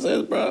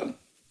process, bro.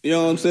 You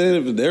know what I'm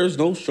saying? If there's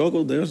no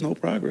struggle, there's no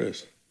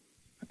progress.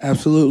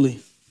 Absolutely.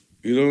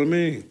 You know what I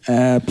mean?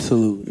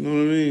 Absolutely. You know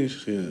what I mean?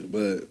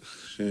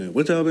 Shit.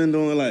 What y'all been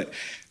doing? Like,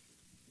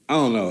 I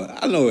don't know.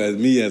 I know as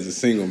me as a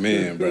single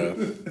man,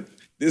 bro.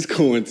 This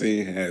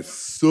quarantine has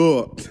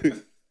sucked.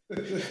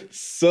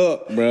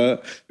 Sucked,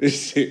 bro.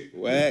 This shit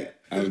whack.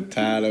 I'm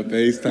tired of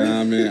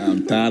FaceTiming.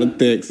 I'm tired of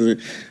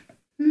texting.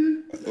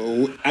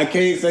 I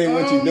can't say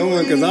what you're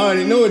doing because I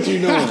already know what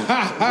you're doing.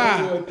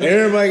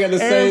 Everybody got the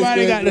same schedule.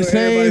 Everybody got the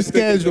same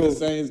schedule. The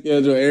same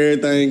schedule.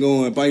 Everything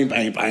going bang,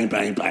 bang, bang,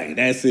 bang, bang.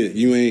 That's it.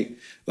 You ain't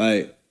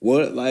like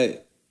what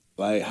like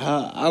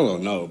how I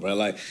don't know, bro.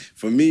 Like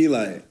for me,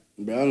 like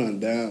bro, I done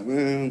down,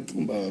 man.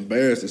 I'm about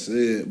embarrassed to say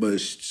it, but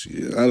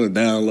shit, I done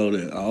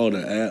downloaded all the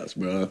apps,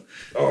 bro.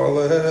 All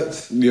the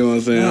apps. You know what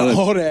I'm saying? Not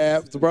all the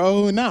apps,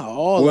 bro. Not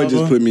all Boy of them.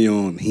 just put me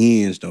on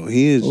Hinge, though.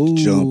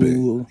 Hinge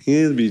jumping.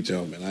 Hinge be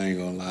jumping. I ain't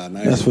gonna lie.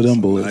 Nice, that's for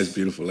them boys. Nice,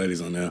 beautiful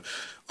ladies on there.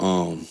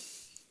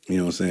 You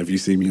know what I'm saying? If you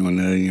see me on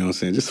there, you know what I'm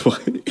saying? Just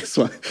swipe. It's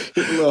a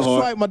little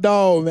hard. Swipe my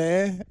dog,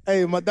 man.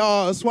 Hey, my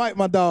dog. Swipe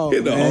my dog,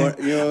 Hit the man. heart,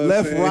 you know what I'm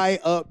Left, saying? right,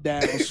 up,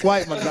 down.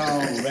 Swipe my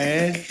dog,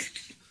 man.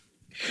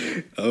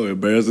 I'm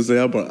embarrassed to say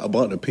I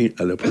bought the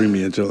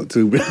premium joint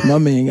too, bro. My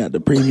man got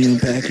the premium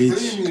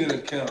package. Premium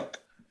account.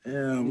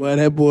 Yeah,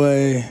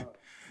 boy,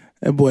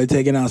 that boy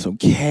taking out some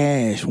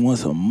cash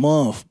once a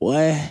month,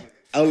 boy.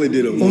 I only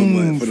did it 1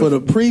 month For the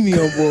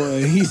premium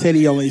boy. He said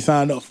he only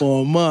signed up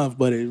for a month,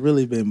 but it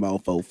really been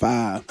about 4 or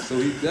 5. So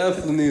he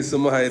definitely needs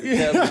somebody to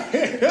cap.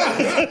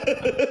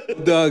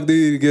 Dog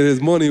need to get his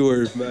money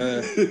worth,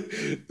 man.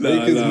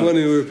 Make his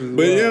money worth as well.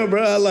 But yeah,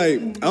 bro, I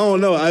don't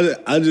know.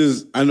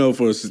 I know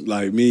for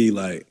like me,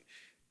 like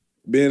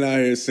being out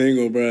here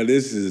single, bro,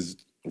 this is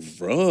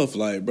rough.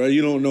 Like, bro,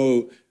 you don't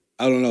know.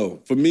 I don't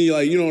know. For me,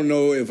 like, you don't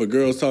know if a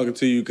girl's talking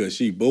to you because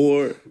she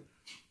bored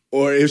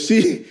or if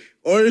she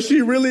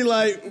really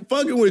like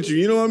fucking with you.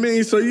 You know what I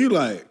mean? So you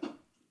like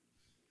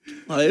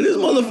this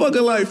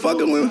motherfucker like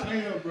fucking with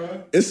me.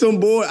 It's some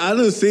boy. I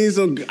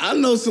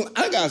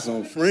got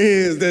some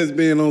friends that's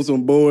been on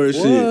some bored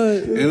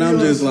shit. And I'm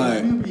just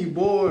like, You be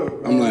bored,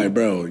 bro. I'm like,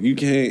 bro, you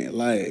can't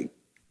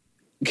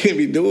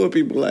be doing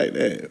people like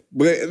that.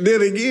 But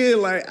then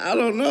again, like, I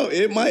don't know.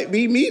 It might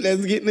be me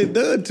that's getting it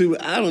done to.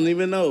 I don't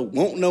even know.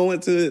 Won't know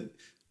until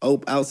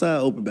outside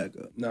open back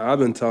up. Nah, I've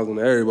been talking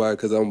to everybody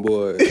because I'm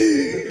bored.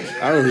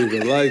 I don't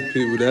even like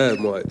people that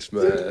much,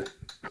 man.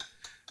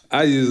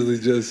 I usually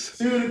just...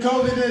 See what the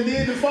COVID done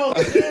did to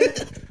folks?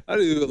 I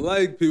don't even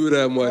like people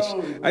that much.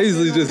 I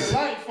usually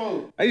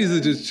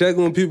just check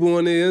on people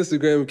on their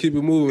Instagram and keep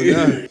it moving.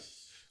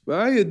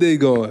 But how your day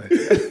going?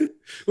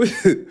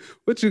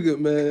 What you got,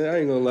 man? I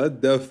ain't gonna lie.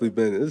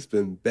 It's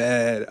been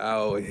bad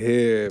out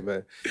here,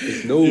 man.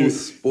 There's no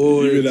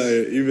sports.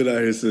 You been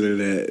out here sitting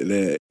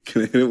that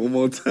can I hit it one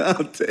more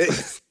time?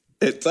 Text.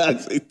 That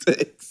toxic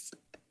text.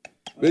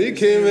 Man, you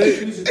can't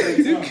even hit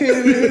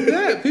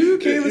that. People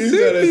can't even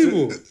see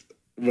people.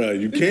 Bro,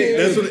 you can't.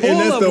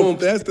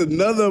 That's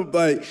another,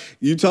 like,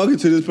 you talking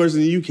to this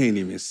person and you can't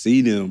even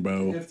see them,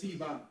 bro. FT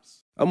vibes.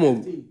 I'm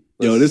on.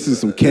 Yo, this is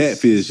some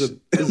catfish.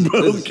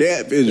 Bro,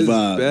 catfish It's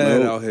vibe.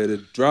 bad bro. out here. The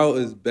drought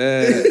is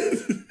bad.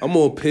 I'm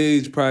on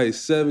page probably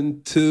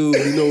 7-2.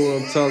 You know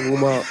what I'm talking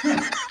about.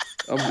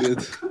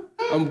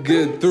 I'm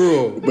getting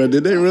through them. But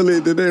did they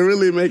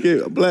really make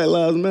it Black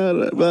Lives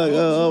Matter?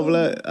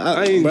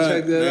 I ain't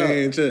checked that out. I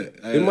ain't checked.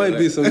 It might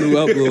be some new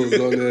uploads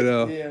on there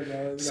though. Yeah,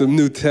 bro. Some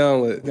new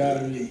talent.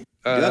 Gotta be.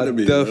 Gotta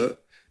be, bro.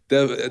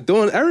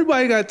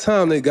 Everybody got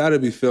time. They gotta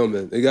be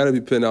filming. They gotta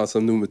be putting out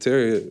some new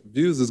material.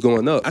 Views is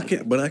going up. I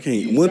can't.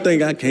 One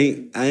thing I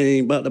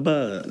ain't about to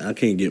buy. I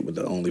can't get with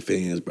the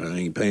OnlyFans, bro. I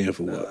ain't paying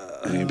for what.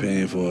 I ain't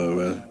paying for it,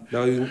 bro.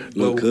 No,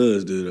 Little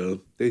cuz do though.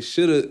 They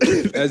should have,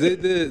 as they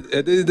did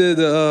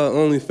the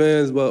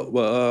OnlyFans, but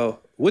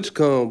which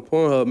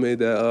Pornhub made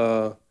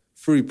that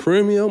free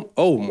premium.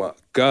 Oh my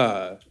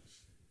god.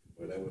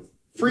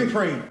 Free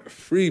premium.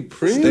 Free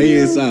premium. Stay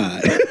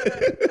inside.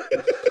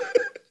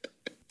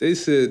 They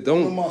said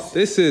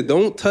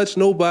don't touch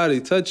nobody,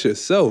 touch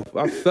yourself.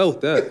 I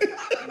felt that.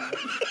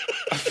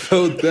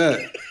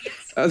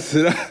 I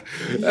said, All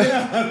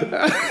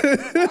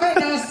right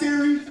now,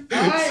 Siri. All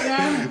right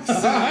now.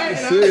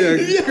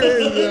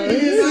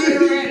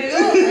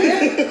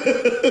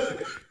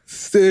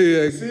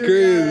 Siri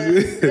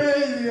crazy.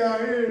 Crazy out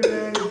here,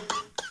 man.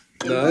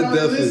 Nah, it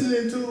definitely.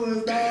 Listening to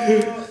us,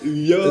 dog.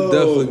 Yo. It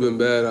definitely been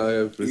bad out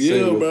here for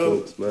single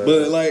folks, man.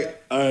 But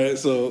like, all right,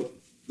 so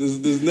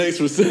this next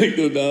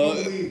perspective, dog.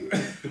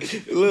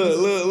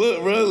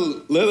 look,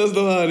 bro. Let us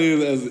know how it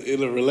is as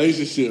in a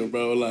relationship,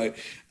 bro. Like,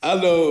 I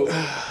know,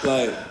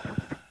 like,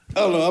 I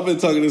don't know. I've been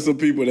talking to some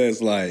people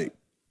that's like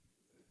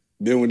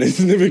been with their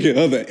significant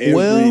other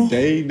every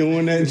day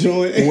doing that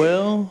joint.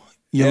 Well,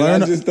 I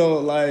just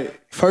don't like.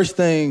 First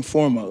thing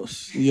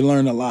foremost, you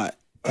learn a lot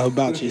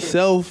about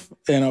yourself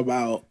and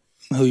about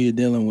who you're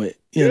dealing with.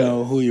 You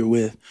know, who you're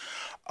with.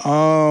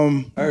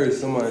 I heard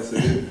somebody say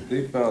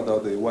they found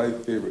out their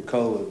wife favorite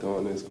color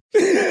doing this.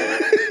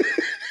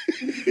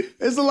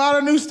 It's a lot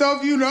of new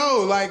stuff, you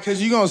know, like,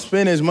 because you're going to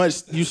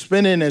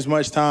spending as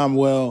much time.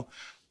 Well,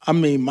 I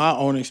mean, my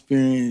own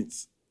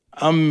experience,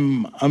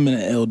 I'm in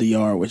an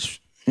LDR,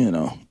 which, you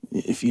know,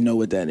 if you know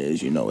what that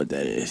is, you know what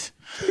that is.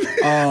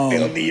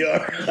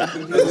 LDR. I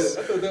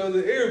thought that was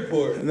an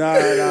airport.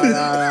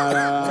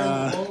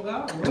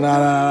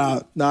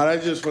 Nah,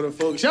 that's just for the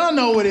folks. Y'all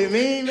know what it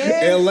means,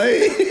 man. LA.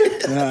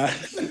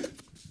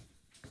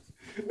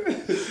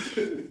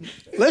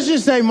 let's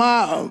just say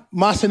my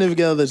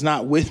significant other is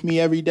not with me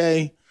every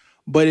day,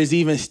 but is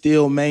even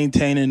still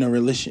maintaining a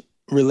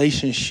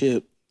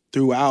relationship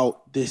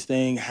throughout this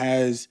thing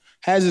has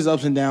its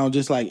ups and downs,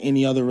 just like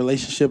any other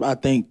relationship. I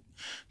think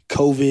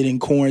COVID and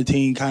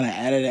quarantine kind of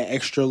added an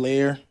extra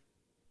layer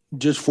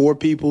just for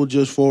people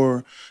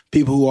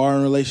who are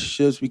in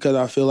relationships, because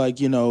I feel like,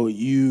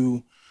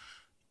 you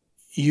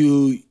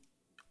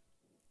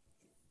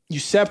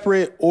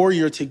separate or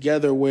you're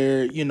together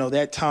where,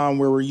 that time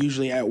where we're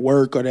usually at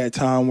work or that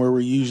time where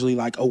we're usually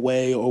like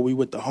away or we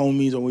with the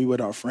homies or we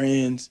with our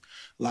friends,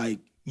 like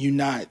you're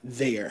not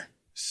there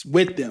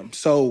with them.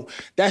 So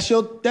that's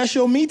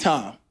your me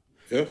time.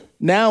 Yeah.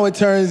 Now it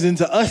turns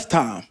into us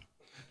time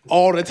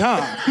all the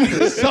time.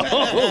 So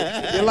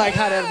you like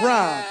how that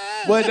rhyme.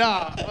 But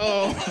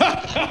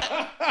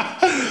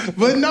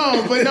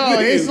no,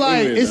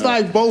 it's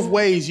like both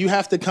ways. You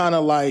have to kind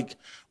of like,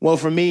 well,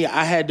 for me,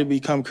 I had to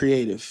become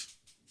creative.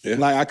 Yeah.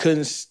 Like I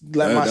couldn't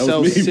let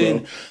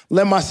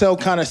myself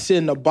kind of sit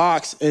in a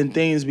box and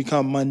things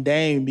become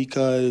mundane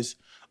because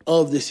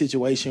of the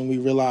situation. We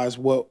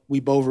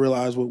both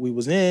realized what we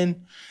was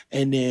in,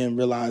 and then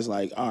realized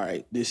like, all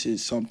right, this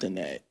is something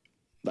that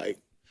like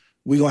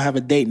we gonna have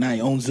a date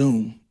night on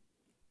Zoom.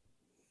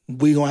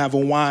 We gonna have a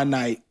wine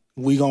night.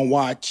 We gonna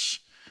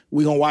watch a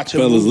Fellas,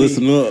 movie.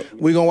 Listen up.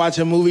 We gonna watch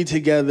a movie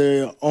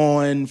together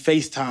on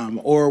FaceTime,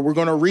 or we're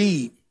gonna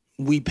read.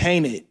 We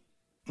painted.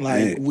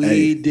 Like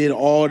we did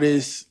all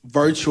this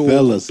virtual.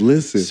 Fellas,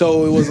 listen.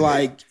 So it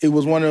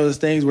was one of those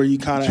things where you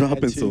kind of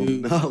dropping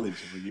some knowledge.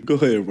 Go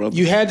ahead, brother.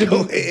 You had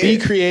to be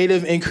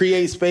creative and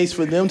create space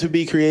for them to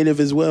be creative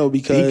as well,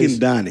 because Deacon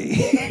Donnie.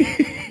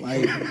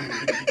 Like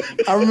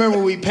I remember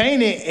we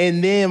painted,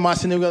 and then my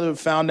significant other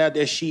found out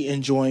that she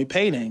enjoyed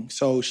painting,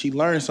 so she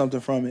learned something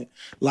from it.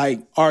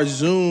 Like our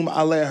Zoom,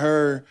 I let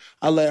her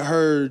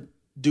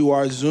do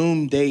our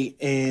Zoom date,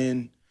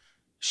 and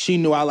she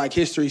knew I like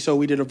history, so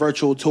we did a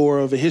virtual tour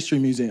of a history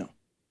museum.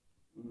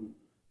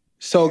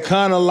 So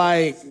kind of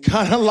like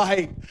trying to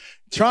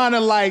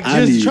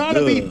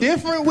be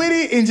different with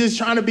it and just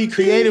trying to be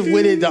creative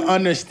with it to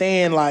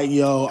understand, like,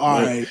 yo,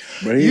 all right,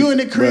 you in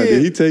the crib. Bro,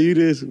 did he tell you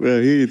this?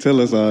 Bro, he didn't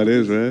tell us all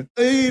this, bro.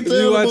 He didn't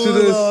tell us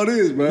all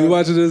this, bro. You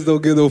watching this,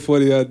 don't get no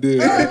funny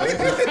ideas. I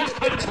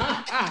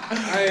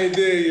ain't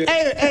there yet.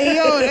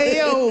 Hey,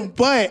 yo,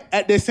 but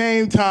at the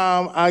same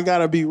time, I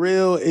gotta be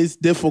real, it's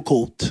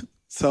difficult.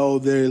 So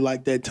there's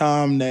like that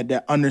time,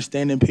 that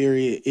understanding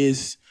period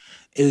is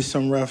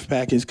some rough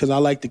package, because I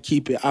like to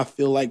keep it. I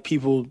feel like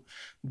people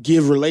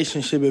give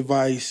relationship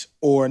advice,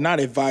 or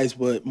not advice,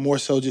 but more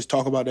so just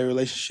talk about their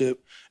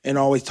relationship and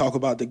always talk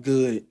about the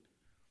good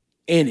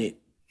in it.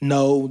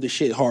 No, the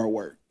shit hard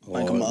work.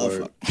 Like a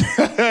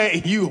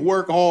motherfucker. You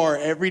work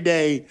hard every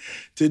day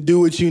to do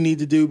what you need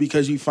to do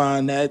because you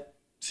find that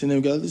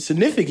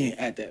significant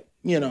at that,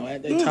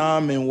 at that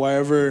time and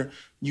wherever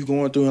you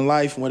going through in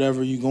life,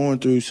 whatever you going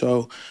through.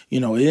 So,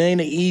 it ain't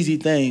an easy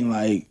thing.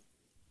 Like,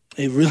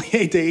 it really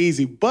ain't that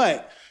easy.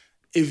 But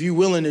if you're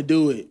willing to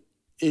do it,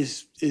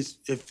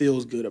 it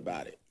feels good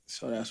about it.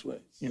 So that's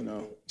what,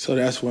 so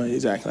that's what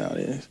exactly how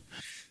it is.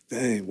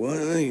 Dang, boy,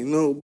 I ain't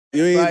know.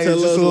 You ain't like, tell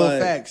just us little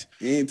like, facts.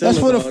 That's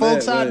for the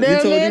folks out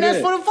there, man. That's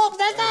that. for the folks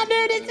that's out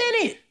there that's in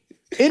it.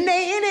 And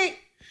they in it.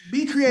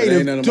 Be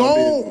creative.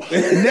 Don't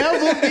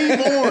never be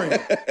boring.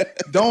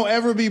 Don't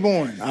ever be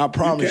boring. I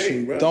promise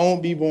you. Bro.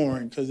 Don't be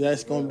boring, because that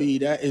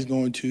is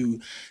going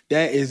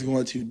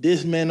to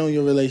dismantle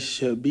your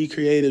relationship. Be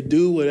creative.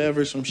 Do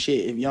whatever, some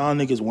shit. If y'all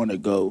niggas want to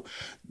go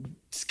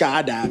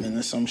skydiving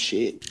or some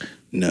shit,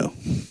 no,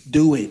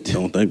 do it.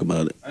 Don't think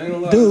about it. I ain't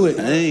gonna lie. Do it.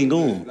 I ain't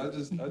going. I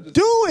just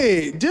do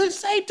it. Just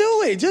say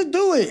do it. Just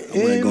do it.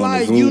 And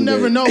like Zoom you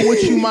never know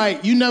what you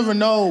might. You never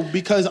know,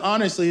 because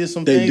honestly, there's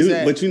some things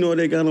that. But you know what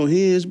they got on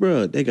Hinge,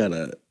 bro? They got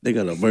a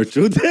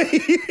virtual day.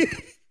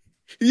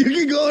 You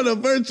can go on a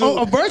virtual.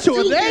 A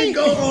virtual day. You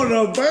can go on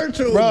a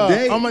virtual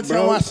day. I'm gonna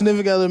tell my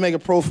significant other to make a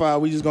profile.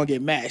 We just gonna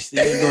get matched and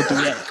then go through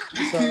that.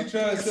 keep trying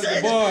to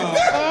set the bar.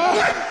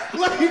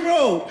 Like,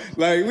 bro,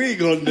 like we ain't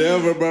gonna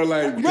never, bro.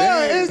 Like,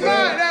 bro, it's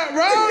not that,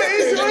 bro.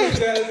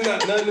 It's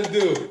not nothing to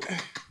do.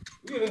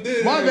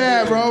 My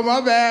bad,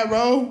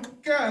 bro.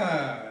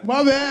 God.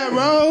 My bad,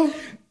 bro.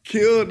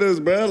 Killed us,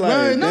 bro.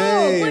 Like, no,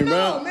 dang,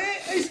 no, bro. man.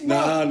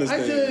 I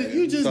understand.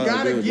 You just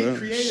gotta good, get bro.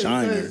 creative.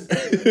 Shiner.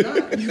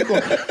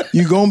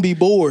 You gonna be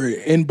bored,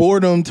 and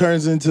boredom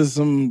turns into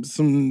some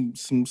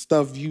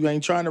stuff you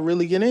ain't trying to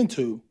really get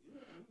into.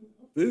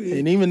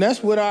 And even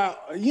that's what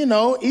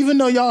even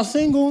though y'all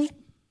single,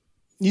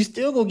 you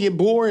still gonna get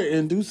bored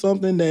and do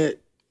something that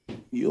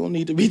you don't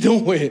need to be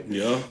doing.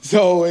 Yeah.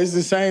 So it's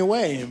the same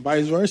way, and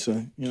vice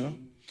versa.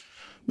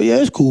 But yeah,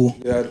 it's cool.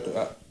 Yeah,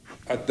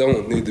 I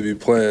don't need to be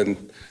playing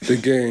the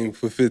game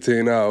for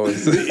 15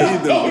 hours. I'm tired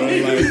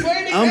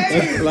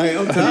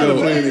of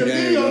playing the game.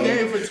 Video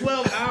game for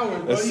 12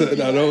 hours. That's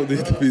something I don't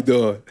need to be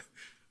doing.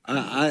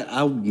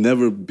 I've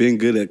never been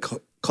good at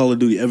Call of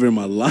Duty ever in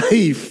my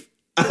life.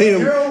 I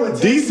am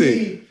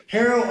decent.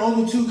 Harold,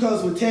 Uncle Two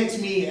Cups would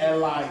text me at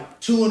like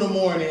 2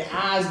 a.m,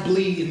 eyes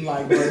bleeding,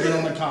 like, bro, get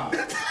on the car.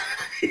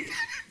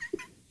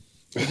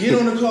 Get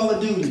on the Call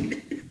of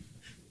Duty.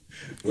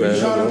 We're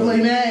trying to play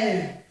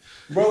Madden.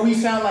 Bro, we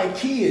sound like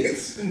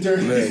kids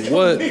during this.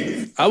 What?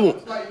 I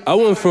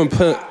went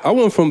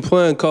from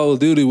playing Call of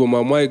Duty with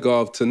my mic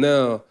off to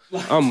now.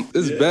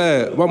 It's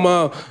bad. My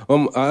mom,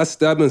 I've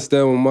been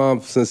staying with my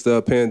mom since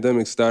the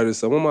pandemic started.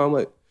 So my mom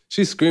like,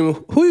 she's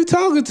screaming, "Who you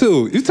talking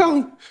to? You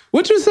talking?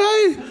 What you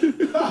say?"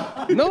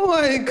 No,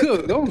 I ain't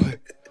cooked. I'm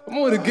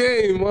on the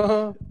game,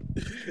 Mom.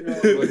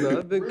 But no,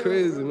 I've been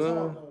crazy,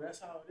 man. That's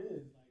how it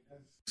is.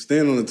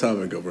 Staying on the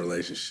topic of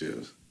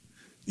relationships,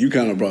 you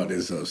kind of brought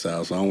this up,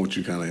 Sal, so I want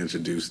you to kind of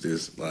introduce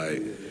this,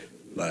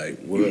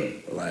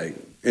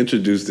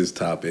 introduce this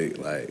topic.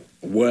 Like,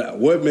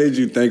 what made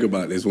you think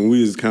about this when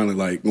we was kind of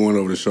like going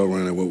over the show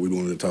running what we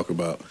wanted to talk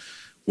about?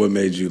 What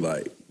made you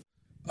like?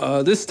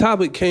 This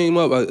topic came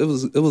up. It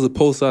was a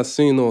post I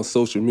seen on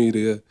social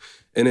media,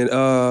 and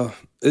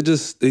they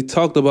just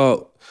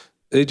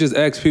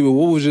asked people,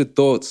 what was your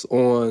thoughts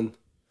on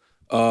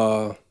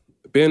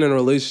being in a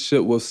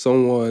relationship with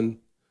someone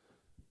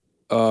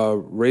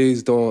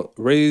raised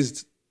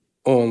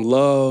on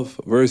love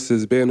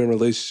versus being in a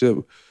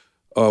relationship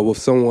with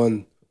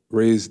someone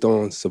raised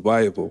on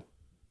survival.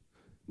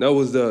 That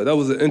was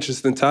an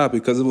interesting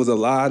topic because it was a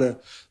lot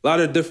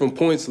of different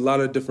points, a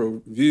lot of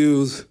different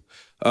views,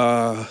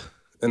 and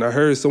I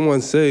heard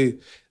someone say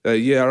that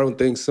I don't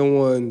think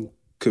someone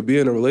could be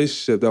in a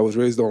relationship that was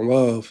raised on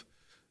love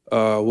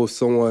with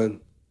someone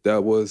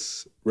that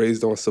was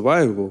raised on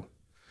survival.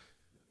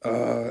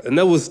 And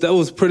that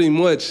was pretty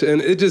much,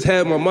 and it just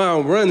had my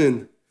mind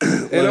running.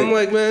 And I'm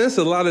like, man, that's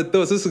a lot of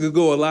thoughts. This could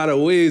go a lot of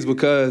ways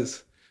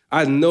because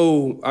I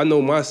know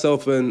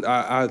myself, and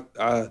I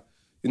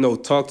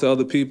talk to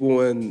other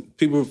people, and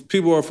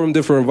people are from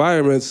different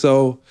environments.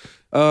 So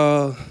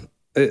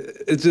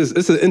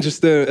it's an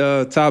interesting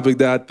topic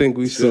that I think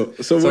we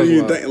should. So what do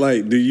you think?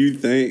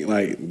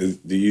 Like,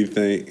 do you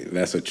think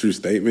that's a true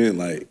statement?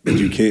 Like, that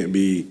you can't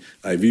be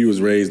like, if you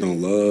was raised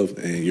on love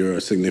and your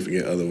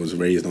significant other was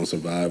raised on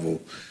survival,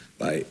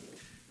 like,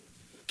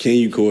 can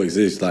you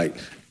coexist? Like,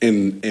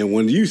 and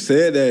when you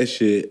said that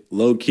shit,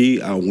 low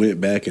key, I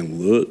went back and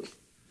looked.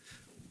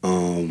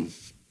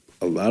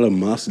 A lot of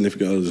my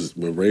significant others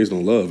were raised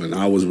on love, and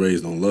I was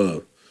raised on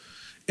love,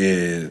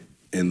 and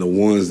the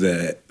ones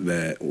that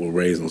were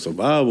raised on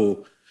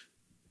survival,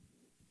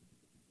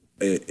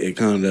 it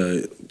kind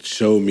of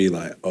showed me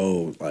like,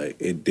 oh, like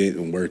it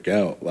didn't work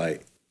out.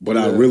 Like, but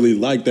I really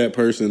liked that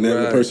person.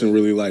 That person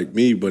really liked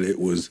me, but it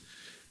was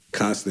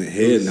constant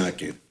head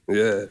knocking.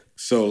 Yeah.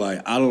 So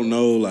like, I don't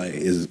know, like,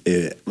 is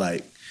it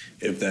like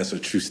if that's a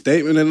true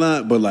statement or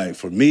not? But like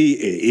for me,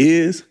 it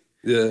is.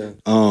 Yeah.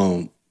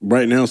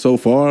 Right now so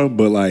far,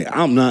 but like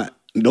I'm not.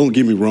 Don't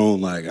get me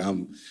wrong. Like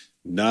I'm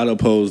not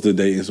opposed to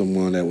dating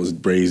someone that was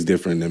raised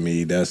different than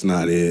me. That's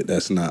not it.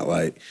 That's not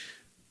like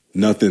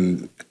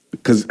nothing.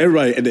 Because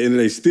everybody at the end of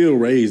the day still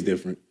raised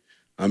different.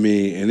 I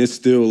mean, and it's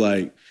still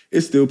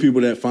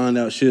people that find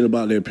out shit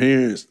about their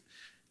parents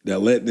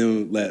that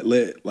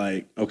let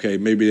like, okay,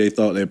 maybe they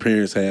thought their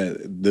parents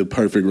had the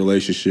perfect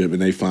relationship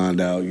and they find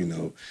out,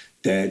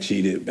 dad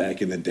cheated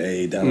back in the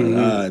day,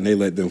 and they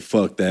let them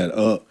fuck that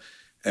up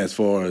as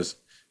far as,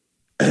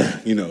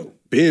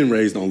 being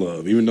raised on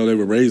love. Even though they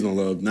were raised on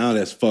love, now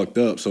that's fucked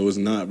up. So it's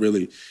not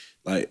really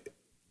like,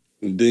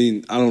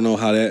 then I don't know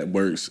how that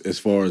works as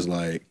far as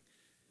like,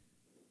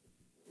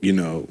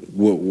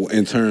 what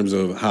in terms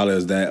of how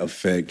does that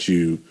affect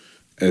you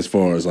as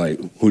far as like,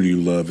 who do you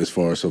love as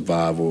far as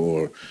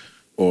survival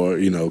or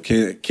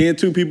can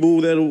two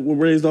people that were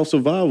raised off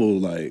survival,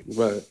 like,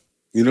 right.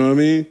 You know what I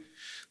mean?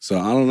 So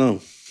I don't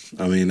know.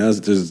 I mean, that's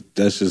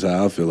just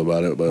how I feel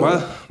about it.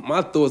 But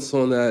my thoughts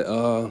on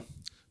that,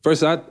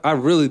 first, I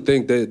really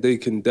think that they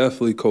can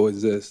definitely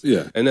coexist.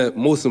 Yeah. And that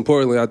most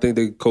importantly, I think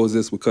they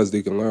coexist because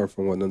they can learn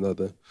from one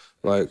another.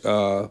 Like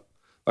a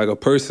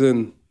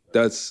person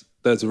that's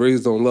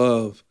raised on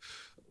love,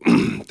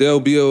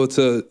 they'll be able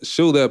to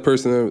show that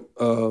person,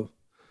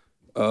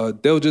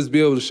 they'll just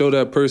be able to show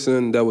that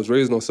person that was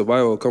raised on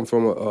survival, come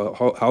from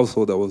a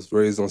household that was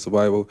raised on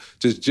survival,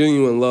 just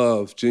genuine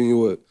love,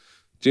 genuine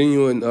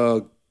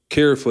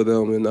care for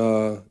them,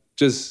 and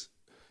just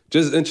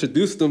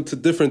introduce them to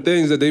different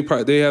things that they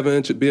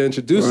haven't been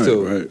introduced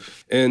to. Right.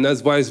 And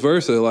that's vice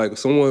versa. Like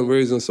someone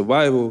raised on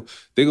survival,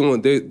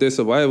 their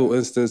survival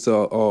instincts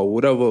or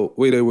whatever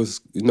way they was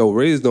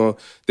raised on,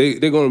 they're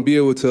gonna be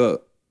able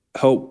to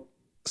help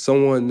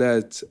someone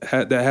that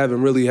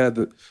haven't really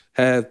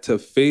had to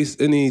face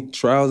any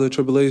trials or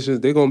tribulations.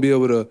 They're gonna be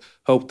able to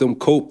help them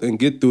cope and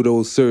get through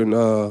those certain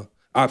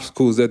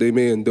obstacles that they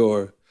may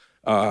endure.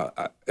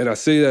 And I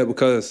say that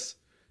because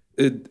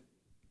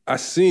I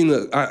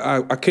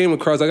came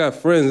across, I got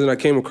friends and I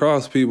came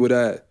across people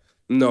that,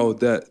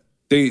 that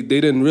they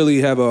didn't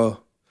really have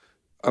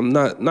I'm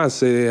not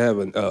saying they have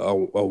a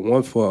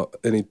want for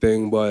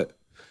anything, but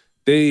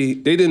they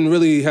didn't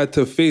really have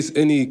to face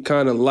any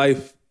kind of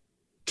life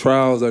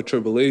trials or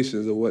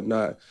tribulations or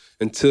whatnot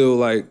until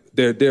like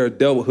their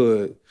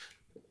adulthood.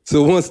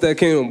 So once that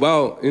came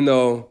about,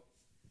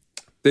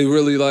 they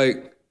really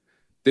like,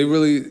 they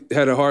really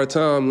had a hard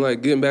time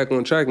like getting back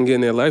on track and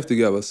getting their life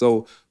together.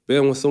 So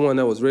being with someone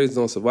that was raised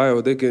on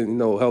survival, they can,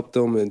 help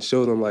them and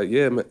show them like,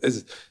 yeah, man,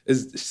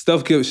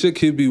 shit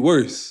could be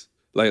worse.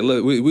 Like,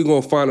 look, we're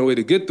gonna find a way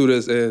to get through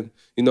this. And,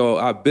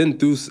 I've been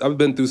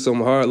through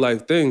some hard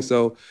life things.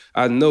 So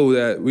I know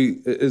that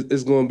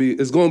it's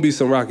gonna be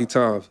some rocky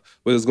times,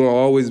 but it's gonna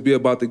always be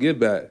about the get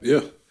back.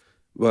 Yeah.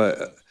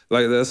 But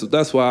like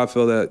that's why I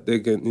feel that they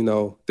can,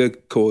 they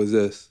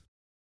coexist.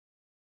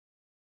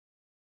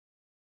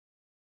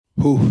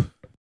 Who?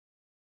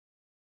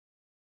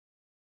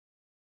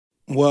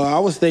 Well, I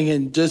was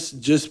thinking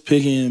just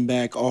picking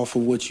back off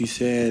of what you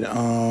said.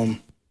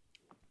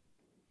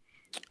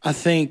 I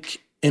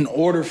think in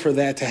order for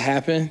that to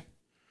happen,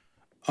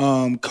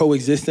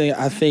 coexisting,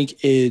 I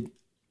think it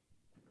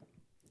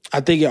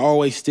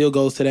always still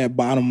goes to that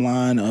bottom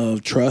line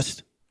of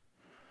trust,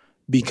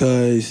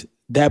 because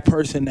that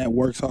person that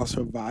works on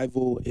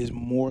survival is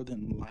more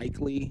than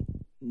likely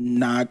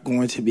not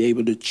going to be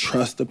able to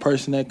trust the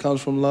person that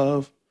comes from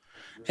love,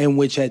 in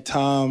which at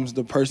times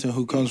the person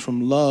who comes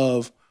from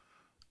love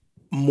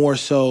more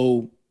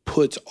so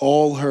puts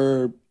all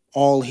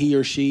he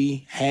or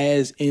she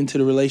has into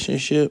the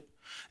relationship,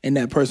 and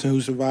that person who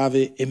survived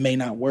it may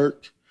not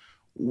work.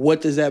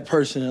 What does that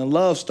person in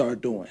love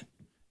start doing?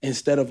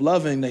 Instead of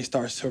loving, they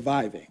start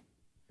surviving.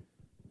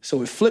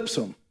 So it flips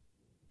them.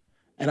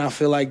 And I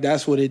feel like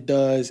that's what it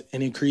does,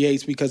 and it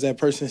creates, because that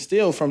person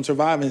still from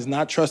surviving is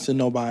not trusting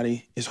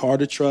nobody. It's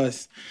hard to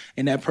trust.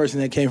 And that person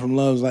that came from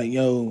love is like,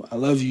 yo, I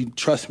love you,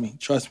 trust me,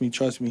 trust me,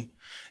 trust me.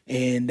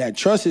 And that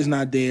trust is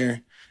not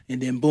there.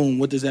 And then boom,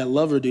 what does that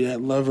lover do?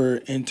 That lover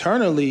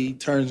internally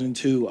turns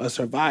into a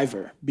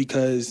survivor,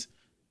 because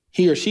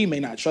he or she may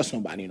not trust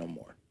nobody no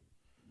more.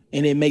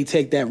 And it may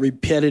take that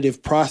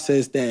repetitive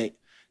process that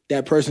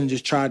person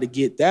just tried to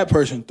get that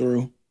person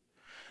through.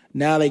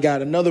 Now they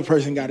got another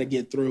person got to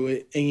get through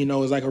it. And,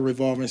 it's like a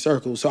revolving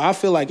circle. So I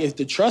feel like if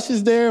the trust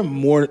is there,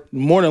 more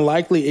than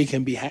likely it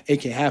can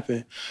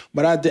happen.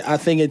 But I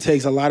think it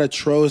takes a lot of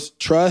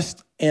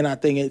trust, and I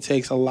think it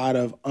takes a lot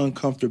of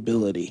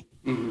uncomfortability.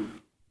 Mm-hmm.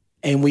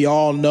 And we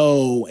all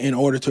know in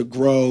order to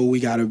grow, we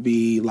have to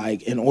be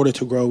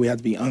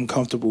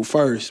uncomfortable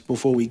first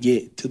before we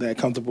get to that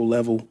comfortable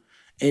level.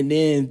 And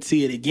then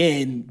see it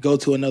again, go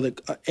to another.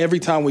 Every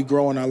time we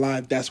grow in our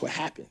life, that's what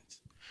happens.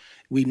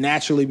 We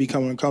naturally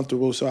become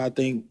uncomfortable. So I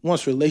think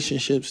once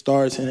relationship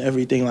starts and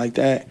everything like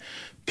that,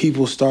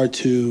 people start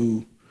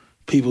to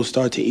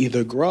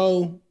either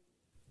grow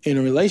in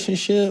a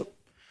relationship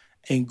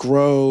and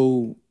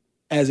grow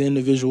as an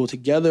individual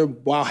together,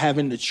 while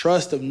having the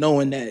trust of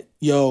knowing that,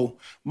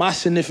 my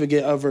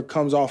significant other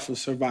comes off of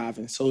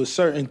surviving. So a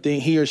certain thing,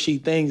 he or she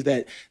things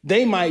that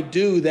they might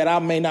do that I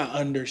may not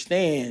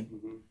understand.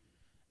 Mm-hmm.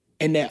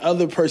 And that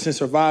other person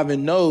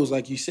surviving knows,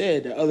 like you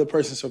said, the other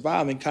person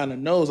surviving kind of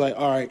knows, like,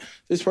 all right,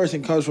 this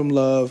person comes from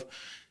love.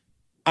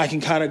 I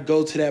can kind of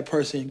go to that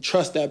person,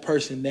 trust that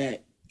person,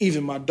 that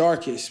even my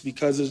darkest,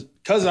 because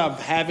I'm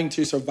having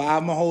to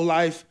survive my whole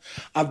life,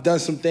 I've done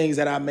some things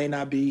that I may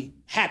not be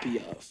happy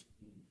of,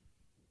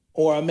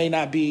 or I may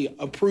not be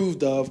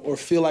approved of, or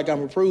feel like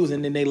I'm approved,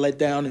 and then they let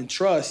down and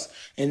trust,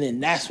 and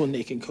then that's when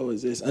they can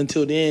coexist.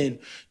 Until then,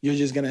 you're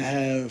just going to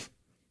have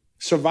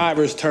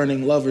survivors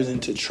turning lovers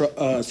into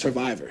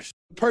survivors.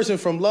 The person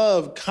from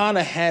love kind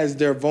of has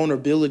their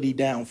vulnerability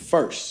down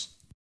first.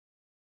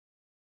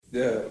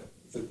 Yeah,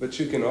 but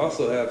you can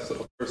also have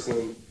a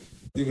person.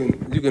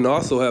 You can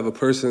also have a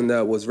person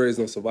that was raised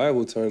on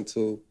survival turn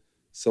to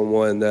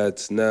someone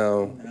that's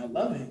now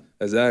loving.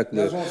 Exactly.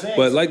 That's what I'm saying.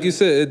 But like you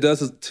said, it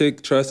does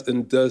take trust,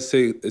 and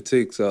it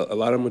takes a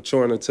lot of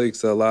maturing. It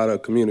takes a lot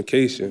of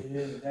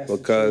communication. Yeah,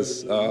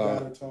 because you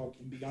gotta talk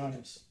and be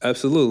honest.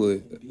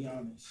 Absolutely. And be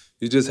honest.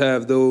 You just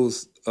have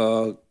those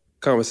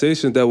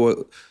conversations that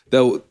would,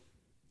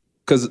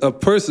 because a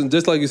person,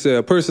 just like you said,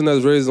 a person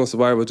that's raised on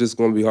survival, just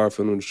going to be hard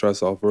for them to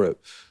trust off rip.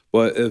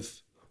 But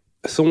if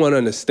someone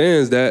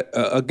understands that,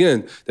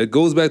 again, that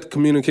goes back to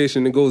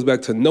communication, it goes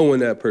back to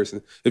knowing that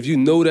person. If you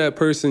know that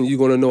person, you're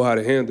going to know how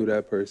to handle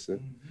that person.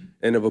 Mm-hmm.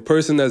 And if a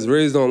person that's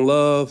raised on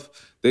love,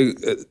 they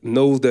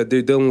knows that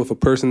they're dealing with a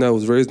person that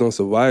was raised on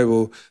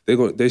survival,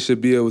 they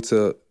should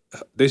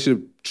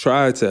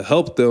try to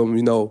help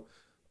them,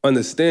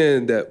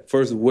 understand that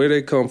first where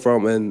they come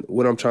from and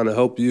what I'm trying to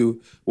help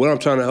you. I'm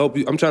trying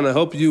to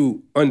help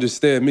you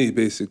understand me,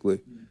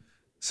 basically,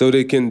 so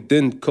they can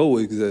then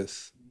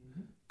coexist.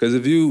 Because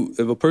if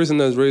a person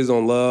that's raised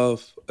on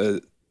love,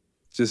 for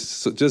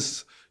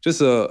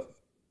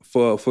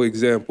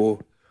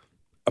example,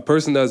 a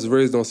person that's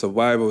raised on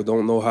survival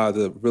don't know how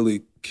to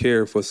really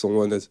care for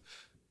someone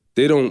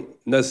they're not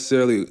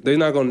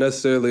gonna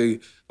necessarily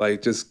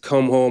like just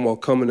come home or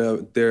come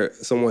in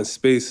someone's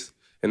space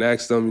and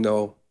ask them,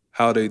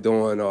 how they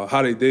doing or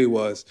how their day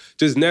was.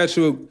 Just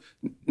natural,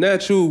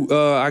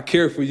 I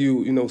care for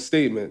you,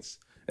 statements.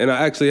 And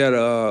I actually had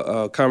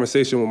a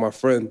conversation with my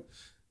friend.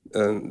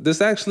 And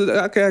I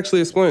can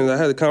actually explain it. I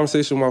had a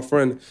conversation with my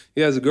friend.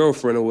 He has a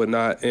girlfriend and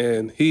whatnot,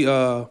 and he,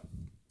 I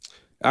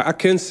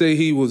can say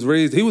he was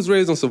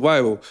raised on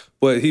survival,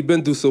 but he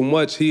been through so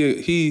much.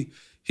 He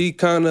he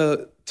kind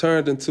of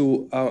turned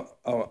into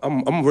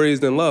I'm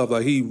raised in love.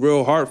 Like he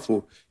real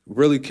heartful,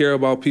 really care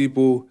about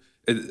people.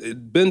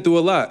 It been through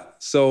a lot,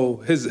 so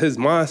his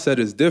mindset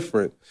is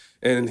different.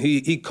 And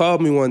he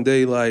called me one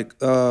day like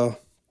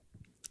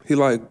he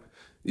like,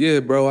 yeah,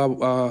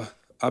 bro,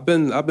 I've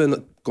been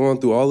going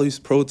through all these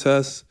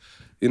protests.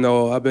 You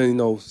know, I've been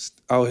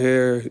out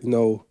here,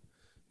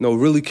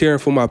 really caring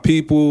for my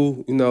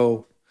people.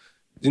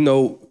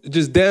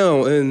 Just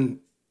down, and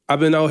I've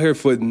been out here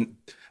for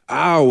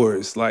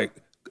hours, like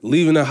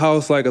leaving the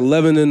house like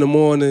 11 in the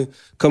morning,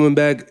 coming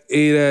back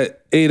 8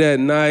 at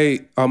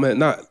night.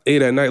 Not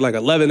 8 at night, like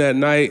 11 at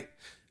night.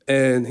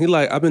 And he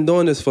like, I've been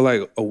doing this for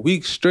like a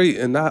week straight,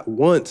 and not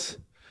once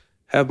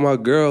have my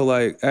girl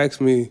like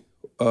ask me,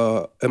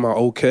 am I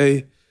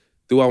okay?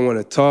 Do I want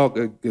to talk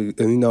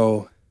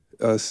and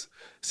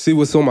see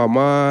what's on my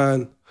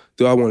mind?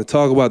 Do I want to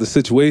talk about the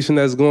situation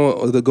that's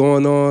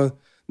going on?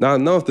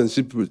 Not nothing.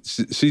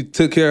 She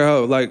took care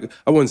of her, like,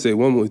 I wouldn't say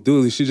one with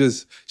duty.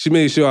 She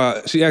made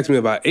sure she asked me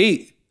if I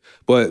ate,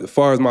 but as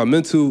far as my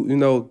mental,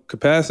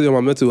 capacity or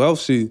my mental health,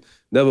 she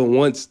never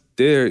once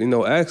dared,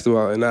 asked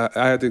about it. And I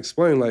had to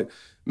explain, like,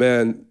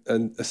 man,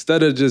 and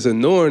instead of just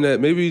ignoring that,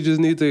 maybe you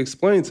just need to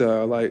explain to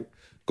her, like,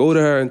 go to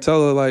her and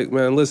tell her, like,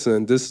 man,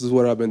 listen, this is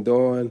what I've been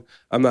doing.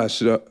 I'm not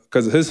sure,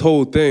 because his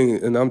whole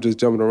thing, and I'm just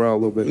jumping around a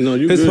little bit. No,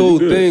 his whole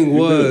thing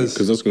was,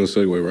 because that's going to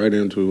segue right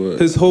into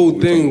his whole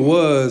thing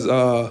was,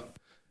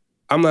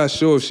 I'm not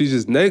sure if she's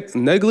just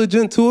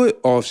negligent to it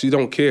or if she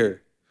don't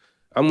care.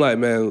 I'm like,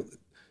 man,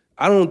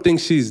 I don't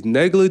think she's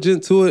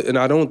negligent to it, and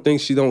I don't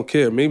think she don't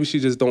care. Maybe she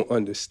just don't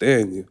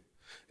understand you.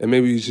 And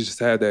maybe you should just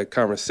have that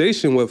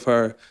conversation with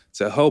her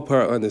to help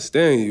her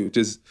understand you.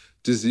 Just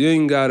you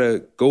ain't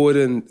gotta go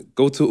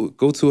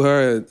to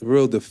her and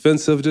real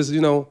defensive. Just,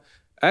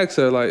 ask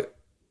her, like,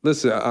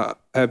 listen,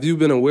 have you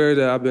been aware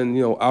that I've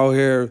been, out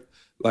here,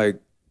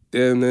 like,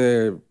 damn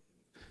near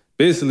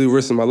basically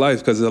risking my life,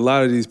 because a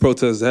lot of these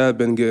protests have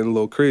been getting a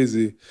little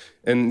crazy.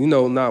 And,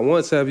 not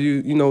once have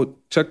you,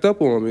 checked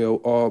up on me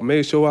or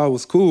made sure I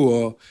was cool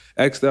or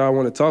asked that I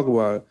want to talk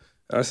about it.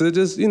 I said,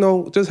 just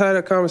have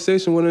that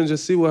conversation with her and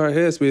just see what her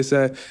headspace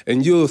at.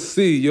 And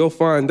you'll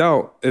find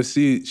out if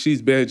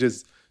she's been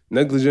just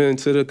negligent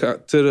to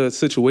the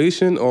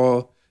situation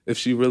or if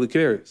she really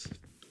cares.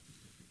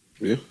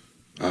 Yeah,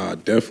 I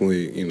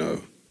definitely,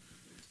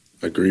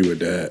 agree with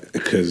that,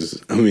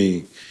 because, I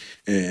mean,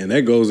 and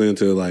that goes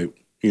into, like,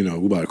 we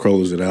about to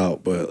close it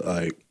out, but,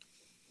 like,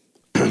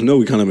 I know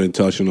we kind of been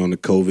touching on the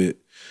COVID,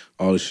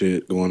 all the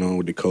shit going on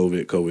with the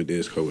COVID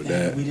this, COVID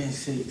that. We didn't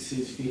sit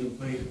 6 feet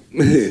away.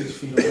 6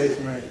 feet away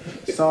from her.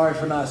 Sorry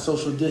for not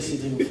social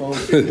distancing,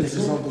 folks. This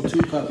is Uncle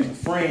Two Cup and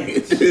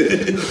friends.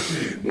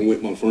 I'm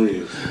with my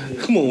friends.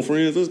 Yeah. Come on,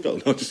 friends, let's go.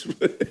 No, just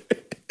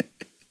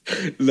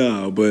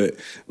nah, but,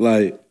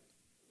 like,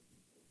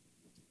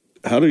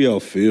 how do y'all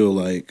feel,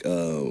 like,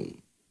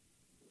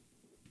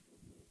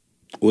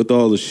 with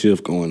all the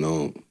shift going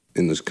on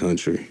in this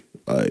country,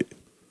 like,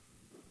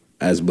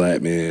 as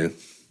Black men,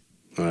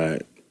 all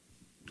right,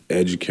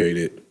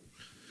 educated,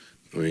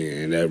 I mean,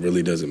 and that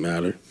really doesn't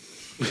matter.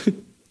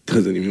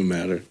 Doesn't even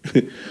matter.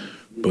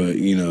 But,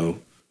 you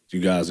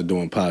guys are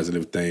doing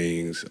positive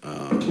things,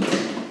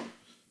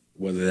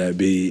 whether that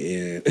be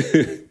in,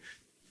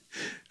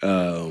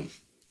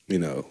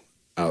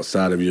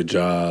 outside of your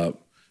job,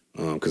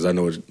 because I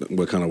know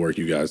what kind of work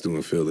you guys do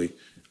in Philly.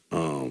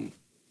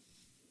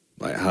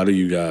 Like, how do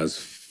you guys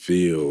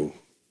feel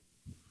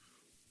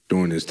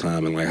during this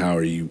time, and, like, how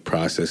are you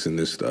processing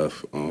this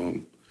stuff?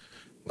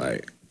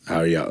 Like, how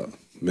are y'all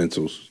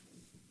mentals,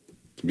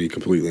 to be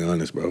completely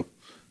honest, bro?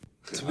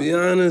 To be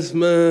honest,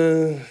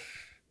 man,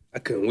 I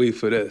couldn't wait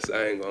for this.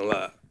 I ain't gonna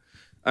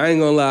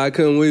lie. I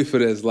couldn't wait for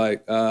this.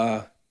 Like,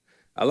 a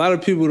lot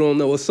of people don't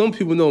know. Well, some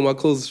people know. My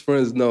closest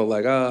friends know.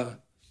 Like, I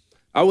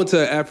went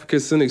to an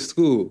African-centered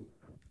school.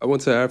 I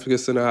went to African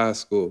Center High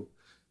School.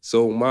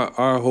 So my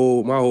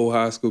whole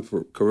high school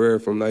career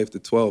from 9th to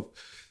 12th,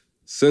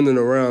 centered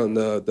around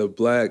the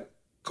Black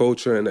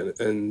culture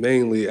and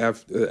mainly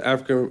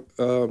African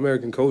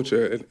American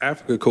culture and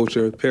African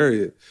culture,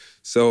 period.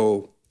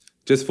 So,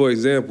 just for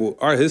example,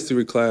 our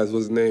history class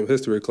was named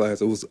history class.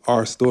 It was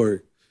our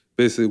story.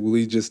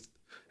 Basically,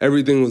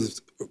 everything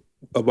was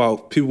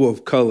about people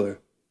of color,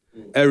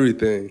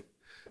 everything.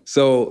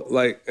 So,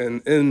 like,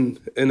 and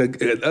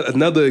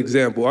another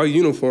example, our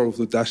uniforms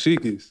were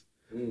dashikis.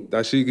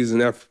 Dashikis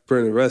and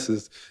African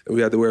dresses, and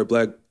we had to wear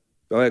black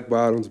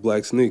bottoms,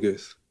 black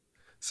sneakers.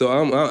 So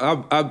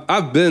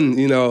I've been,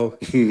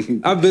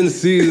 I've been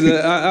seasoned.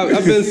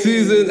 I've been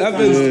seasoned. I've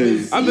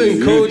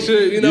been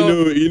cultured. You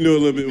knew a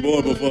little bit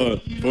more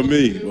before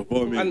me.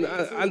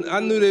 I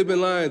knew they'd been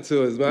lying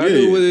to us, man. Yeah.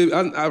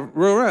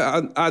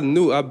 I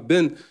knew. I've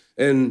been,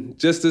 and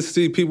just to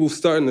see people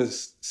starting to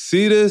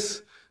see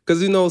this,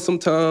 because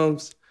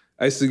sometimes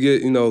I used to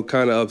get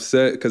kind of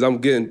upset because I'm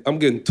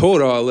getting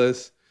told all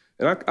this,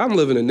 and I'm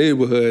living in a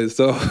neighborhood,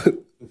 so.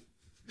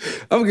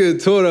 I'm getting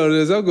told all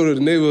this. I'll go to the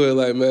neighborhood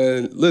like,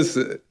 man,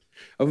 listen,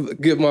 I'm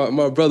get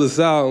my brother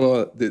Sal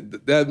on.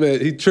 That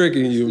man, he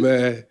tricking you,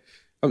 man.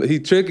 he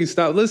tricky.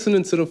 Stop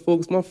listening to the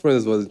folks. My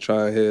friends wasn't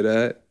trying to hear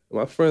that.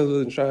 My friends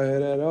wasn't trying to hear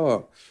that at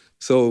all.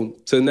 So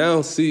to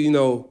now see,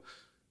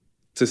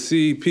 to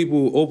see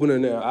people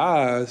opening their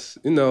eyes,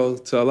 to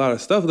a lot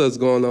of stuff that's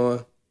going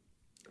on,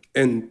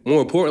 and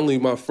more importantly,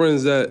 my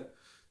friends that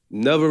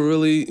never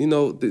really,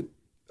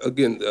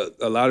 again,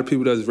 a lot of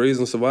people that's raised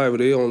in survival,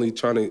 they only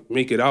trying to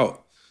make it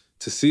out.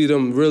 To see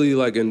them really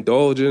like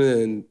indulging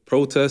and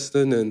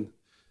protesting and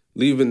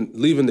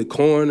leaving the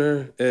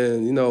corner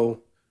and,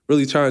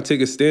 really trying to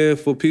take a stand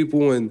for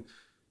people and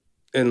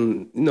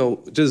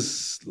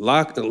just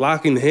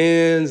locking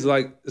hands,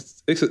 like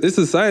it's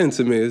exciting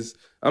to me.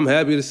 I'm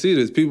happy to see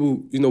this.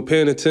 People,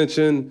 paying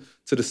attention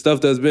to the stuff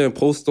that's been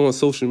posted on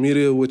social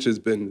media, which has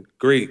been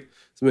great.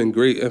 It's been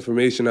great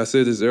information. I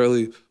said this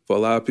early for a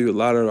lot of people, a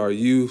lot of our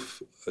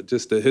youth,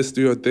 just the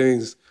history of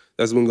things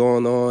that's been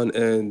going on,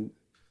 and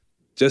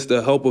just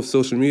the help of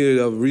social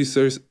media of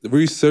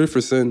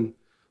resurfacing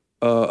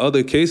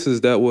other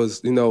cases that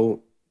was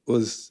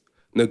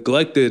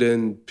neglected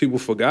and people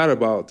forgot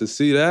about. To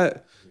see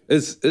that,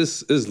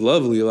 it's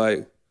lovely.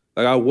 Like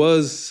I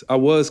was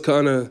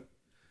kind of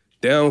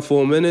down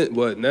for a minute,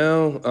 but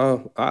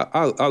now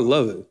I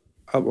love it.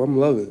 I'm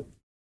loving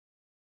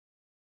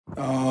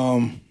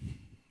it.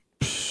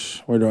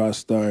 Where do I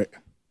start?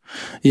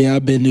 Yeah,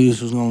 I've been knew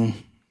this was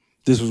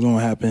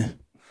gonna happen.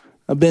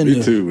 I've been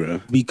Me too,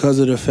 bro. Because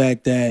of the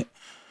fact that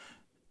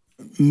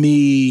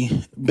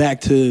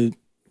back to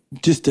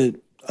just a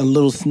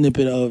little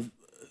snippet of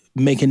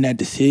making that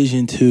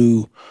decision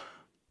to,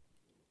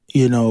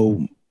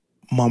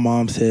 my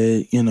mom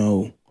said,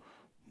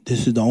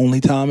 this is the only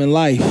time in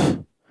life.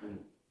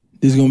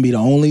 This is gonna be the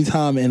only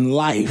time in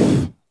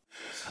life.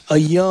 A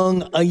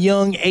young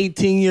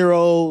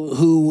 18-year-old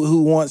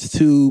who wants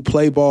to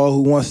play ball,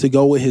 who wants to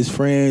go with his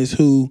friends,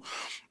 who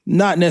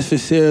not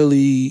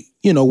necessarily,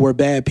 we're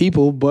bad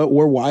people, but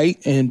we're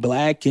white and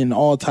black and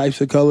all types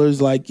of colors.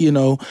 Like,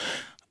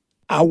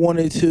 I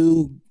wanted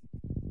to,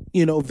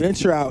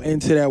 venture out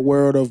into that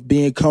world of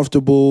being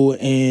comfortable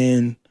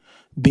and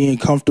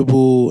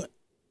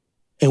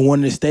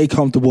wanting to stay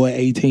comfortable at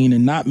 18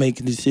 and not make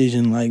a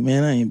decision like,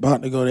 man, I ain't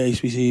about to go to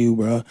HBCU,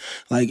 bro.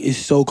 Like, it's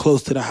so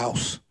close to the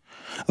house.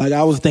 Like,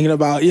 I was thinking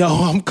about,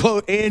 I'm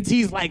close.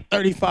 A&T's like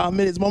 35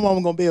 minutes. My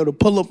mama gonna be able to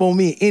pull up on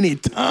me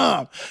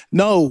anytime.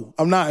 No,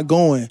 I'm not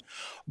going.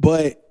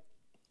 But,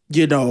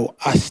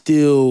 I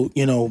still,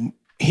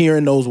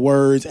 hearing those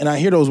words, and I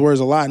hear those words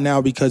a lot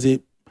now because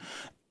it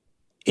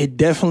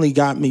definitely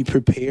got me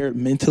prepared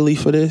mentally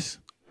for this.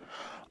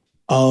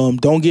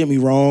 Don't get me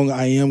wrong,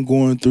 I am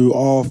going through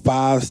all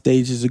 5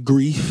 stages of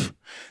grief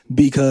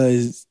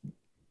because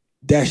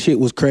that shit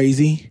was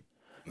crazy.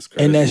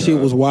 And that shit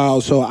was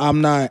wild. So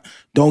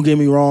don't get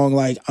me wrong,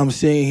 like I'm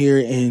sitting here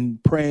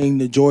and praying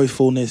the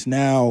joyfulness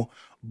now,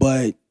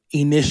 but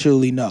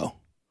initially, no.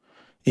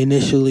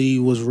 Initially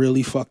was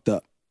really fucked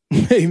up.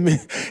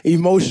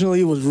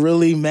 Emotionally was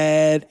really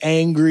mad,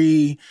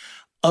 angry,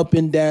 up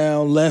and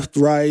down, left,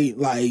 right,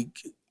 like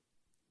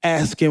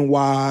asking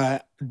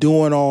why,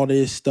 doing all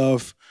this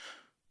stuff,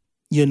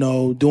 doing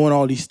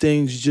all these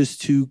things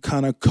just to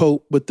kind of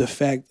cope with the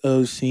fact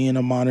of seeing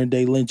a modern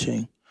day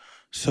lynching.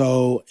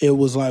 So it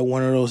was like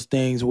one of those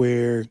things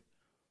where,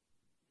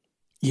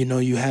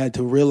 you had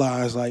to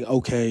realize like,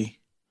 okay,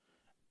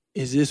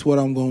 is this what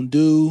I'm going to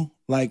do?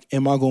 Like,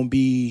 am I going to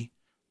be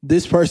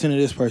this person or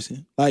this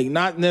person? Like,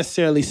 not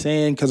necessarily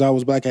saying because I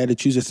was black, I had to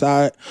choose a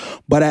side,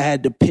 but I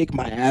had to pick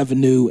my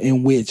avenue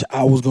in which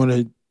I was going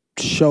to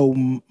show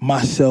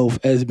myself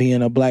as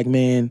being a black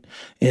man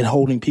and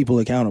holding people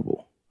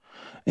accountable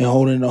and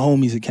holding the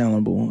homies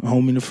accountable,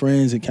 holding the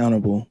friends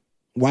accountable,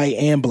 white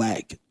and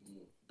black.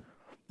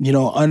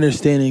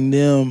 Understanding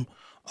them,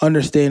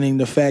 understanding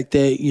the fact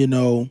that,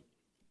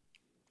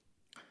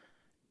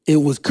 it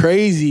was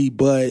crazy,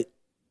 but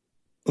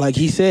like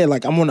he said,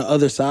 like I'm on the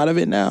other side of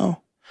it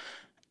now.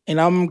 And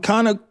I'm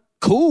kind of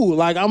cool.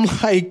 Like, I'm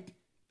like,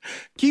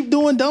 keep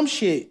doing dumb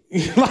shit.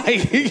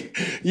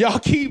 Like, y'all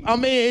keep,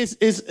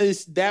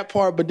 it's that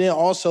part, but then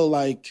also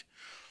like,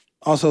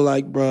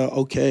 bro,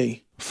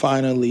 okay,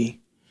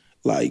 finally,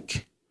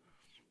 like,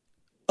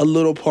 a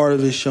little part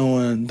of it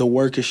showing, the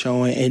work is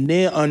showing, and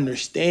then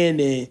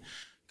understanding,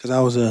 because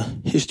I was a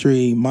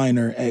history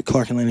minor at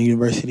Clark Atlanta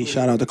University.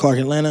 Shout out to Clark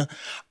Atlanta.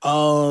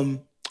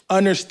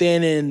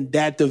 Understanding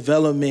that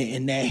development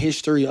and that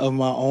history of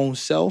my own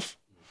self,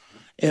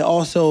 it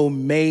also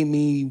made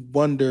me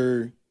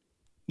wonder,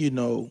 it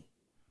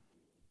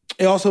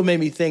also made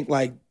me think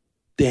like,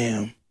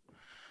 damn,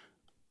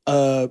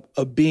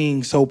 a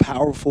being so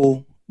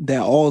powerful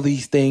that all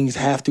these things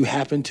have to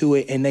happen to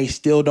it and they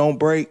still don't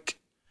break.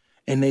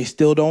 And they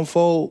still don't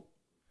fold.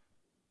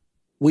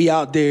 We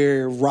out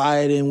there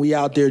rioting, we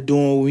out there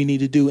doing what we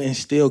need to do and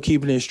still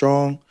keeping it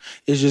strong.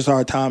 It's just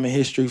our time in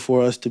history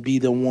for us to be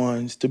the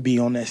ones to be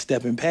on that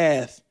stepping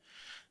path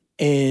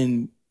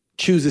and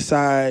choose a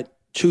side,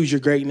 choose your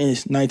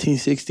greatness,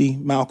 1960,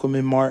 Malcolm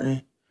and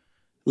Martin.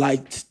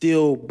 Like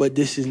still, but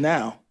this is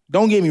now.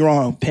 Don't get me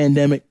wrong,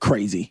 pandemic,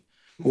 crazy.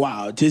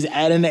 Wow, just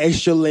adding the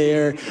extra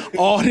layer,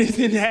 all this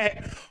and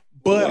that.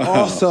 But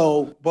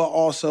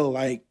also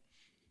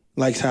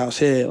like Sal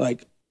said,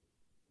 like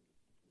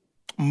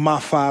my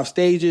 5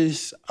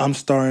 stages, I'm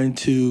starting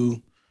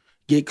to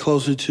get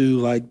closer to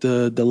like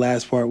the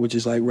last part, which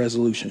is like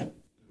resolution.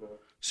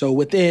 So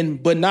within,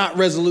 but not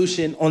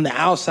resolution on the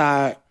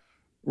outside,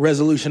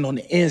 resolution on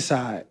the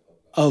inside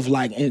of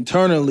like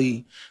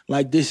internally,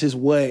 like this is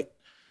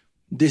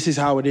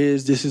how it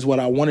is. This is what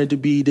I want it to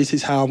be. This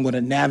is how I'm going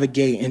to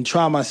navigate and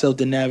try myself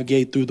to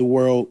navigate through the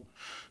world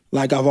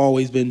like I've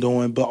always been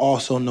doing, but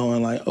also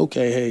knowing like,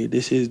 okay, hey,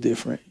 this is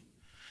different.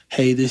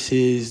 Hey, this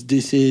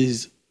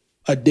is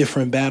a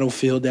different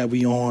battlefield that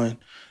we on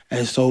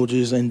as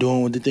soldiers and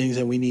doing the things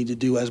that we need to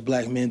do as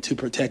Black men to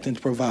protect and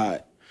to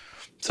provide.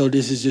 So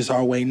this is just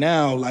our way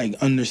now, like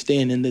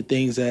understanding the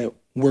things that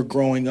we're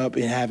growing up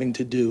and having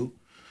to do.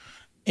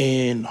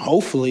 And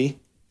hopefully,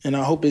 and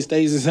I hope it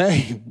stays the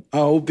same. I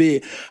hope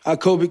it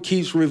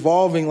keeps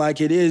revolving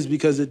like it is,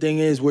 because the thing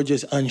is, we're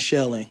just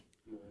unshelling.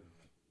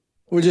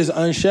 We're just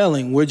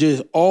unshelling. We're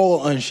just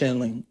all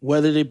unshelling.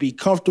 Whether it be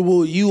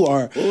comfortable, you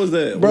are. What was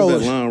that? Bro, what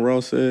was that line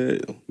Ross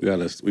said? We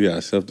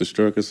gotta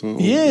self-destruct or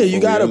something? Yeah, you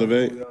gotta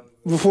elevate.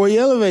 Before you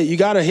elevate, you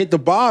gotta hit the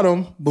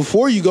bottom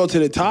before you go to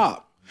the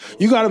top.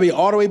 You gotta be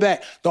all the way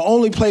back. The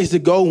only place to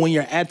go when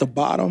you're at the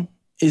bottom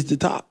is the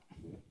top.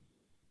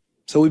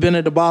 So we've been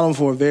at the bottom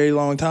for a very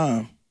long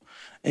time.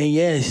 And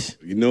yes.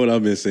 You know what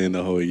I've been saying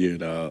the whole year,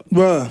 dog.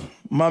 Bruh,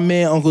 my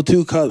man Uncle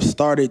Two Cups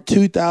started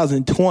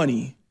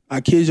 2020. I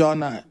kid y'all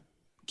not.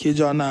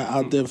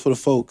 Out there for the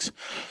folks.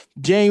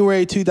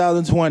 January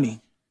 2020.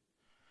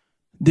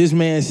 This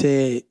man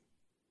said,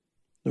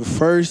 the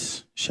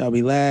first shall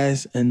be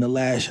last and the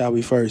last shall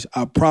be first.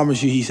 I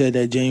promise you he said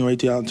that January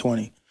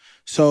 2020.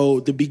 So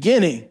the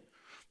beginning,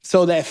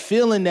 so that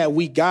feeling that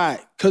we got,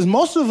 because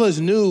most of us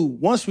knew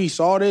once we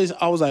saw this,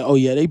 I was like, oh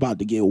yeah, they about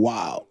to get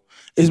wild.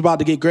 It's about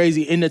to get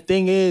crazy. And the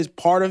thing is,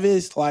 part of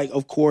it's like,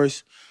 of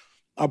course,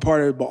 a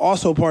part of it, but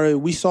also part of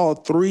it, we saw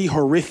 3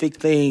 horrific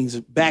things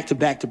back to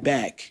back to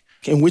back,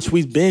 in which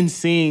we've been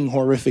seeing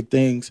horrific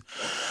things.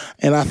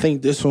 And I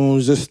think this one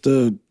was just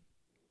to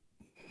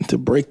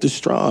break the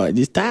straw.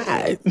 Just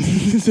tired.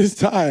 Just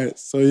tired.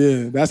 So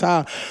yeah, that's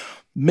how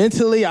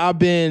mentally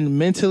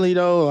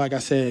though, like I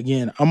said,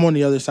 again, I'm on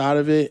the other side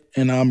of it,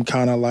 and I'm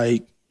kind of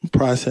like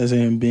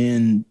processing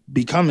and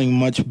becoming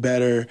much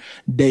better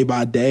day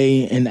by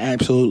day, and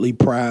absolutely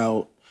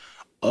proud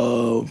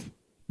of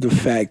the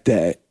fact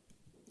that,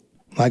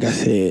 like I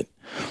said,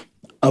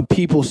 a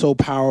people so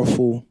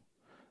powerful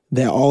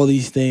that all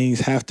these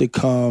things have to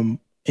come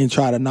and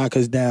try to knock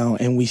us down,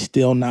 and we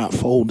still not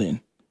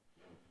folding.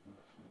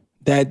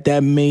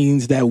 That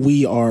means that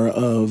we are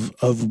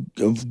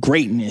of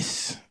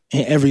greatness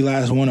in every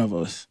last one of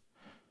us.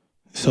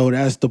 So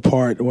that's the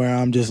part where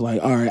I'm just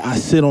like, all right, I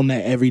sit on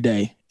that every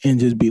day and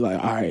just be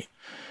like, all right,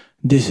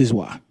 this is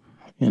why,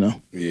 you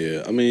know?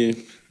 Yeah, I mean,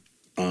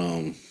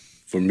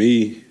 for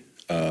me,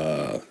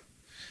 I'm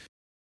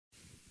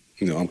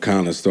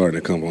kind of starting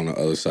to come on the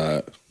other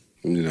side,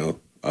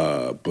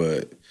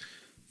 but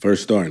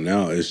first starting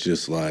out, it's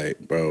just like,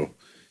 bro,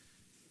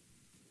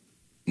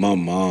 my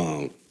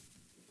mom,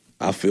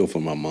 I feel for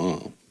my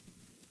mom.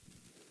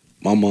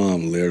 My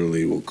mom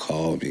literally will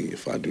call me.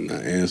 If I do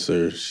not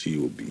answer, she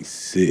will be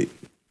sick.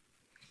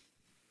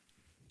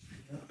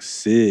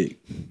 Sick.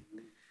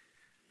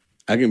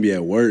 I can be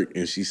at work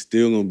and she's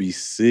still gonna be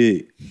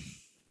sick.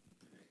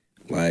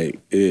 Like,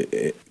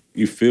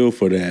 you feel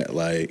for that,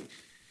 like,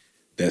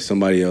 that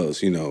somebody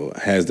else,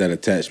 has that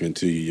attachment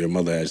to you. Your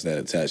mother has that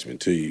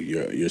attachment to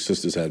you. Your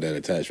sisters have that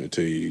attachment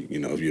to you.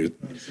 If you're,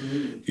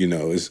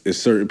 it's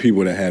certain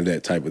people that have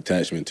that type of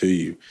attachment to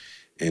you.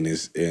 And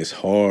it's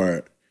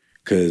hard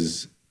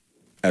because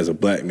as a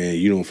Black man,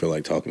 you don't feel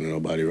like talking to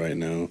nobody right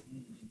now.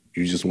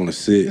 You just want to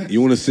sit.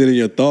 You want to sit in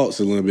your thoughts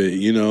a little bit,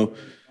 You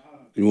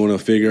want to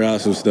figure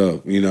out some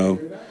stuff,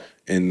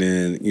 And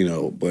then,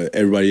 but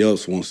everybody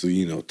else wants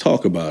to,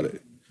 talk about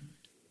it.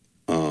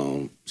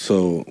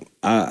 So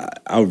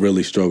I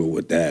really struggle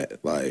with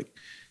that. Like,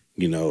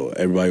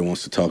 everybody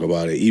wants to talk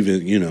about it.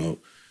 Even,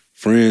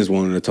 friends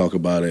wanting to talk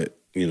about it,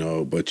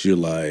 but you're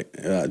like,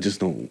 I just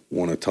don't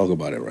want to talk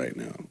about it right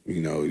now.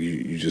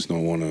 You just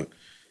don't want to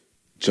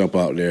jump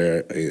out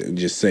there and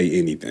just say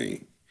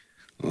anything.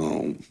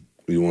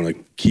 You want to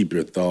keep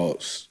your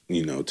thoughts,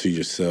 to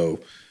yourself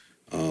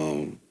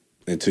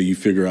until you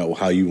figure out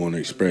how you want to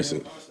express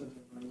it.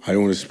 How you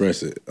want to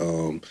express it.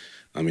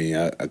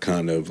 I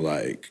kind of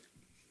like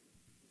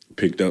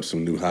picked up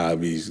some new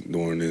hobbies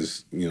during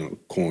this,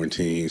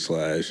 quarantine /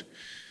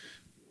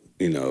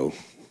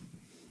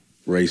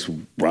 race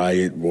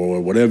riot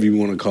war, whatever you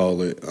want to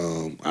call it.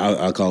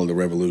 I call it the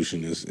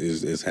revolution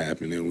is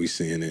happening. We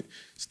seeing it.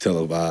 It's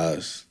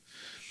televised.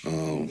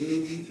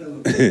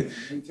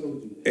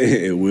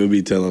 It will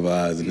be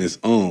televised and it's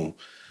on.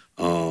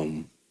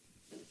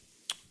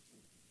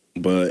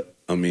 But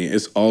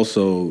it's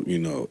also,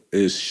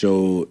 it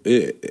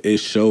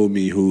showed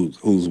me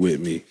who's with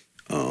me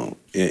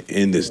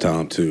in this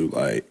time too.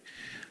 Like,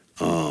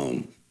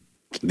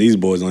 these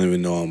boys don't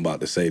even know I'm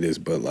about to say this,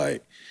 but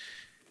like,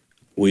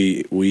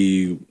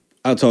 we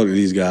I talked to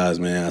these guys,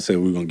 man. I said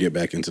we're gonna get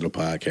back into the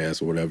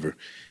podcast or whatever,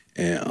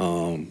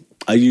 and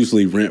I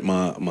usually rent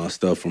my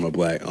stuff from a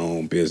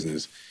Black-owned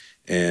business,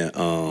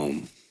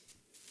 and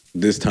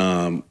this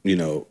time, you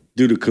know,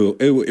 due to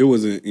it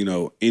wasn't, you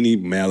know, any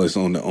malice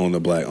on the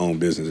Black-owned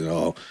business at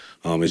all.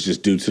 It's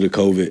just due to the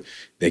COVID,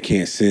 they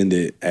can't send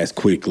it as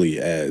quickly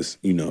as,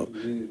 you know,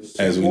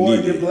 as we need.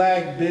 Support the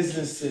Black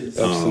businesses.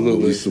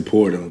 Absolutely. We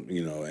support him,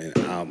 you know, and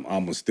I'm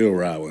gonna still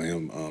ride with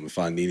him. If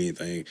I need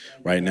anything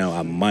right now,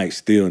 I might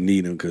still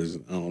need him because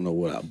I don't know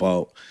what I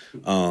bought.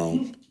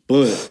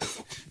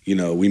 But, you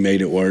know, we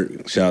made it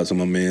work. Shout out to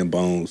my man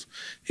Bones.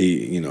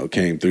 He, you know,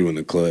 came through in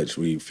the clutch.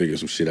 We figured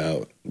some shit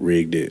out,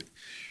 rigged it,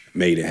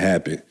 made it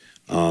happen.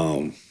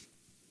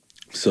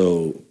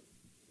 So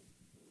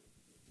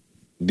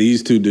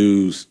these two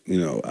dudes, you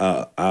know,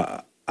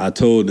 I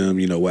told them,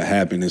 you know, what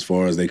happened as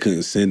far as they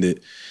couldn't send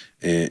it,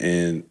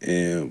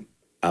 and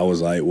I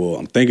was like, well,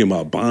 I'm thinking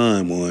about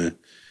buying one,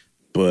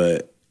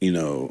 but you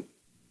know,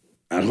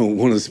 I don't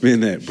want to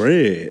spend that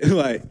bread.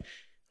 Like,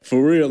 for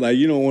real, like,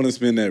 you don't want to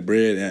spend that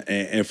bread.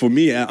 And for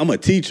me, I'm a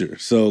teacher,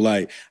 so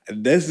like,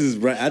 this is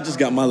right. I just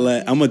got I'm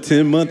a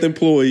 10-month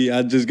employee.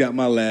 I just got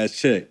my last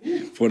check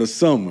for the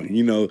summer.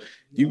 You know,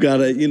 you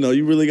gotta, you know,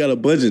 you really gotta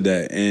budget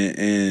that.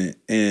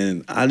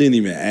 And I didn't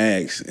even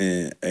ask,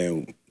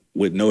 and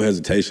with no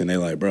hesitation, they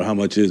like, bro, how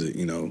much is it?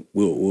 You know,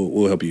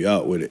 we'll help you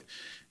out with it.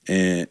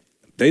 And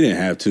they didn't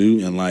have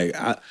to, and like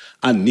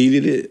I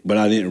needed it, but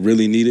I didn't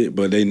really need it.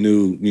 But they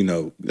knew, you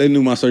know, they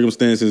knew my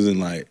circumstances, and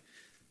like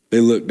they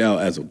looked out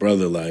as a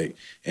brother, like,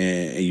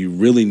 and you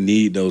really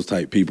need those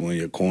type people in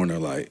your corner,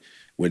 like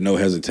with no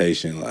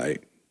hesitation,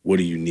 like, what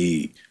do you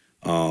need?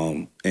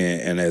 And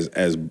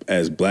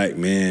as Black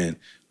men,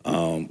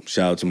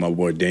 shout out to my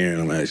boy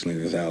Darren. I'm actually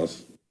in his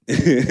house.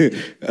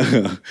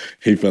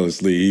 He fell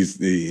asleep.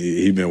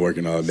 He been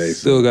working all day.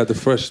 Still got the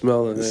fresh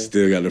smell in there.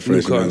 Still got the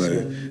fresh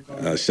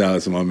smell. Shout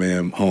out to my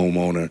man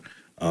homeowner,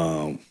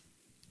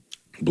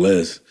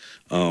 Bless.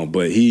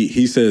 But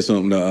he said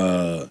something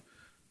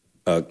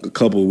a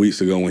couple of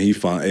weeks ago when he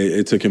found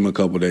it took him a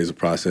couple of days to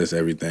process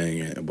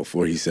everything and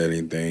before he said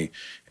anything.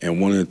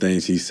 And one of the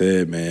things he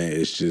said, man,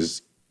 is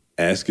just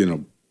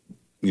asking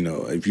you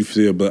know, if you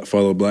see a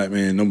fellow Black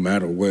man, no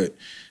matter what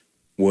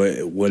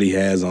he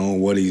has on,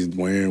 what he's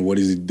wearing, what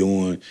is he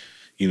doing,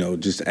 you know,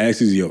 just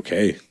ask, is he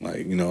okay?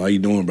 Like, you know, how you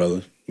doing,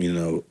 brother? You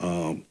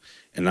know,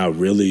 and I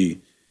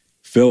really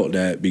felt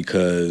that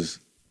because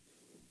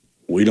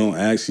we don't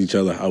ask each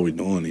other how we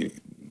doing,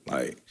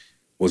 like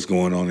what's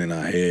going on in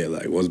our head,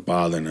 like what's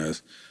bothering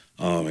us.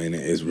 And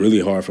it's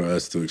really hard for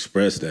us to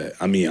express that.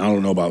 I mean, I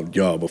don't know about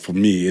y'all, but for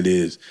me, it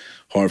is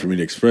hard for me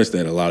to express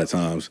that a lot of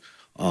times.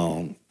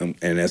 And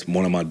that's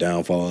one of my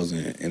downfalls,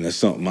 and that's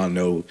something I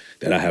know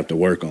that I have to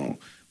work on.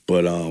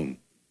 But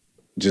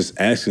just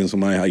asking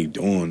somebody how you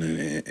doing,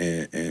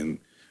 and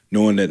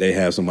knowing that they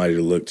have somebody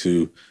to look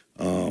to,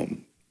 no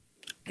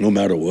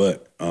matter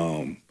what.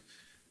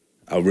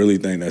 I really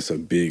think that's a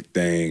big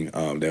thing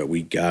that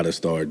we gotta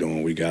start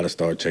doing. We gotta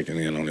start checking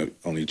in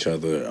on each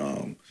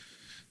other,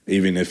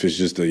 even if it's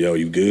just yo,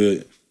 you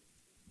good,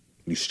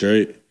 you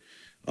straight.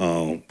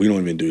 We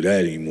don't even do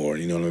that anymore.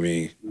 You know what I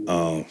mean?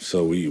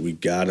 So we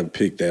gotta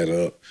pick that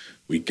up.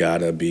 We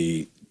gotta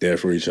be there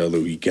for each other.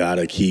 We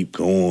gotta keep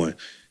going.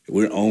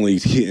 We're only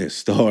getting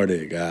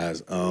started,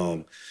 guys.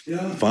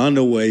 Find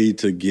a way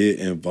to get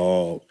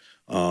involved.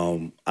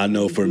 I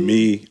know for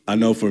me,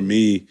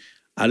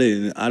 I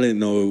didn't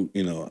know,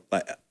 you know,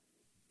 like,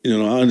 you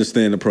know, I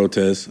understand the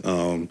protests,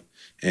 and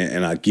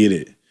I get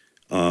it.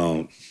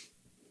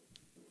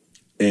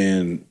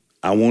 And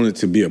I wanted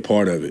to be a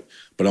part of it,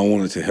 but I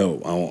wanted to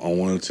help. I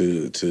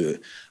wanted to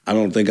I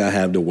don't think I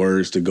have the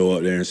words to go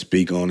up there and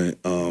speak on it,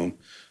 or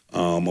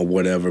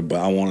whatever,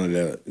 but I wanted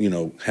to, you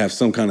know, have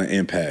some kind of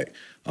impact.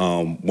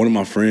 One of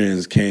my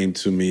friends came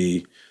to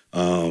me,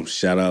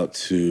 shout out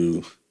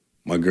to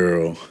my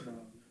girl,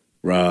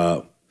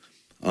 Rob,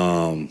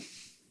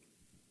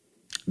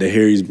 the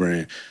Harry's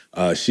brand.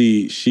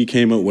 She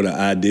came up with an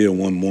idea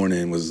one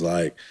morning and was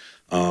like,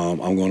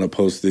 I'm gonna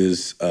post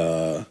this,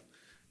 I'm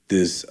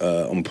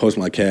gonna post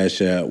my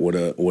Cash App with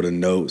a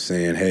note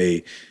saying,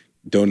 hey,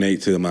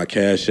 donate to my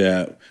Cash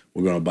App.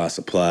 We're gonna buy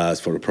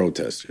supplies for the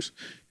protesters.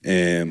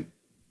 And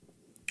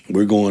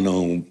we're going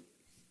on,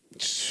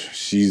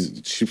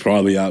 she's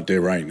probably out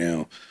there right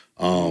now.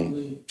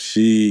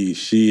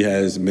 She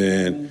has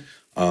been,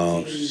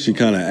 she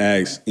kind of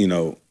asked, you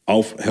know,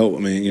 help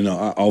me, you know,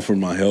 I offered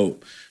my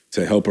help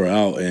to help her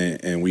out,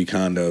 and we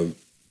kind of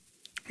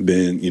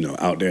been, you know,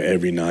 out there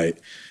every night,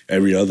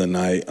 every other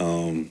night,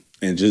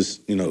 and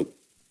just, you know,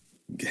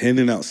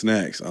 handing out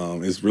snacks.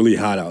 It's really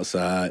hot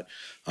outside.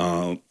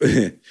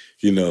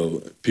 You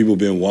know, people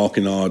been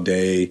walking all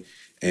day,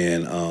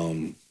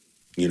 and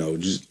you know,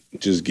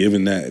 just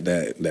giving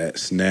that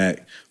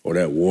snack or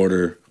that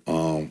water,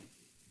 and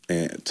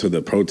to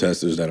the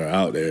protesters that are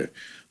out there.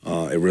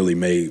 It really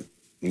made,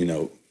 you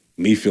know,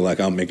 me feel like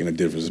I'm making a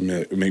difference.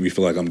 It made me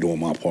feel like I'm doing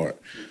my part.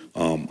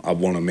 I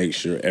want to make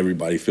sure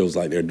everybody feels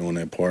like they're doing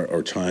their part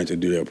or trying to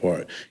do their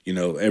part. You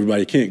know,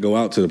 everybody can't go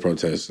out to the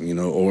protests, you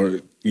know, or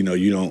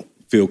you don't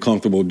feel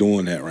comfortable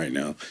doing that right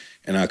now,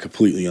 and I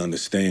completely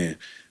understand.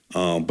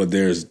 But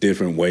there's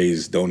different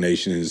ways,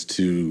 donations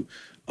to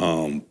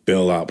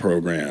bailout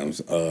programs,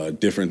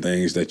 different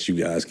things that you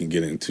guys can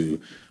get into.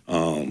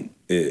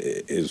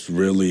 It's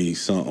really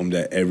something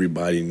that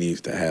everybody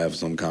needs to have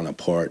some kind of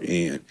part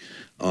in.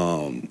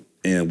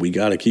 And we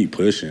got to keep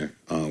pushing.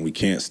 We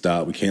can't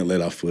stop. We can't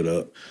let our foot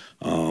up.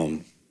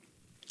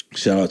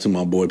 Shout out to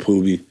my boy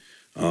Poobie.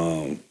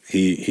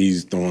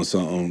 He's throwing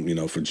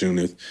something, for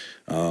Juneteenth.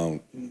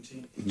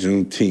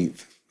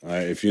 All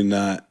right, if you're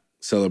not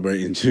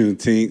celebrating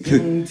Juneteenth.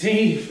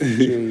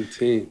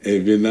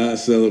 If you're not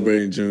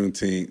celebrating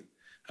Juneteenth,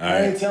 all right.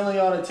 I ain't telling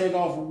y'all to take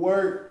off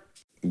work.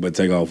 But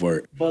take off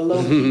work. But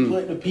low-key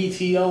put the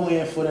PTO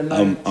in for the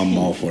night. I'm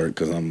off work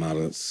because I'm out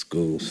of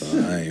school, so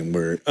I ain't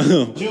worried.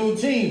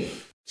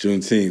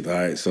 Juneteenth. All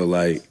right. So,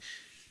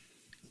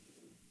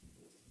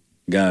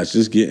 guys,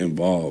 just get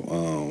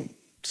involved.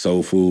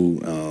 Soul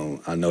Food,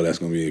 I know that's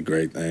going to be a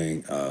great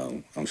thing.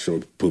 I'm sure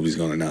Poobie's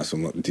going to announce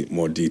some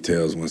more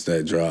details once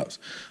that drops.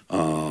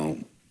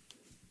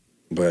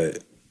 But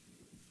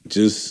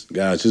just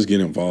get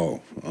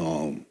involved.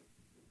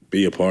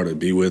 Be a part of it.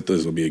 Be with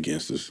us or be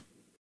against us.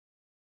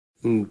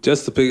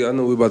 Just to pick, I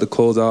know we're about to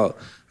close out.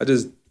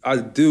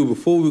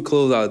 Before we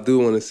close out, I do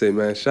want to say,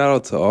 man, shout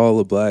out to all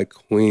the Black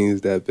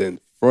queens that have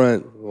been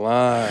front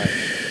line,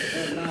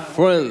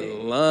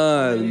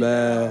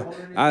 man.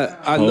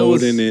 I know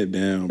holding it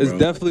down, bro. It's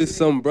definitely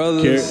some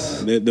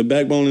brothers. They're the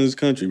backbone of this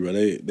country, bro.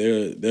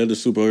 They're the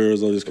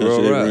superheroes of this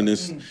country. They run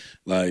this,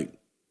 man.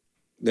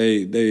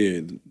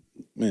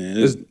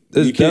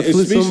 There's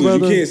definitely some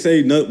brothers. You can't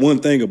say one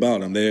thing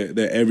about them.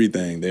 They're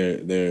everything.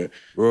 They're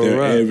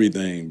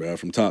everything, bro,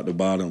 from top to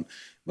bottom.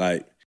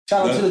 Shout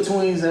out to the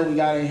twins that we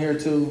got in here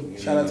too.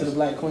 Shout out to the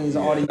Black queens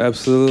audience.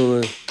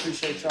 Absolutely.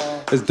 Appreciate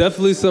y'all. There's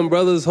definitely some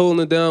brothers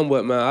holding it down,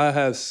 but man, I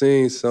have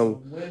seen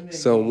some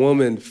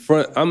women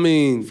front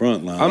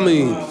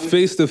line.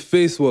 Face to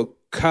face with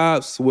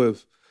cops,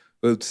 with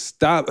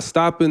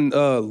stopping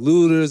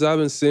looters. I've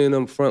been seeing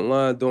them front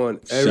line doing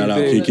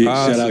everything.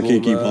 Shout out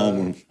Kiki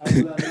Palmer.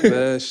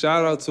 Man,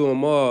 shout out to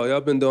them all.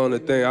 Y'all been doing the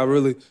thing. I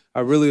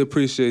really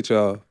appreciate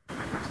y'all.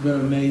 It's been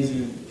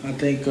amazing. I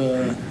think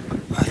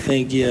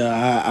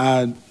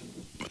I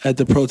at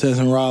the protest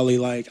in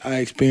Raleigh, I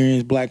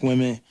experienced Black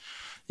women.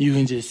 You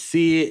can just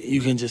see it, you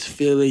can just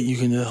feel it, you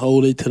can just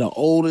hold it to the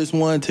oldest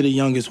one, to the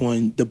youngest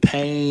one. The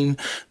pain,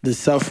 the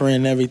suffering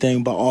and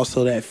everything, but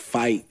also that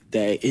fight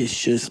that is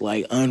just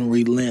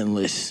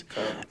unrelentless.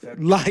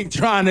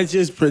 Trying to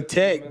just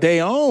protect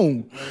their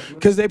own.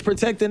 Because they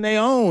protecting their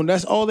own.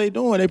 That's all they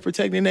doing. They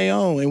protecting their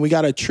own. And we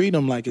got to treat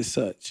them like it's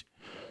such.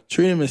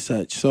 Treat them as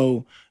such.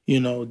 So,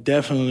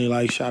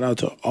 definitely shout out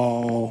to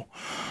all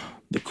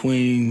the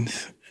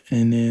queens.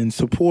 And then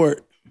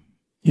support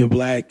your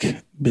Black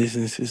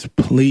businesses,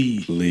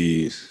 please.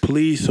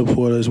 Please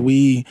support us.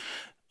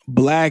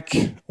 Black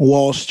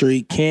Wall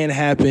Street can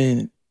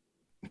happen.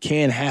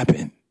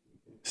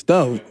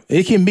 Stuff.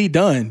 It can be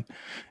done.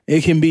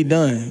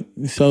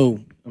 So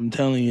I'm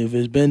telling you, if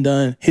it's been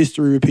done,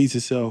 history repeats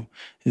itself.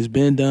 It's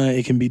been done,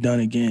 it can be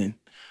done again.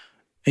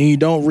 And you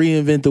don't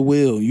reinvent the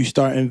wheel. You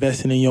start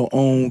investing in your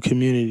own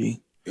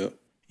community. Yep.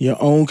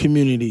 Your own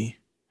community.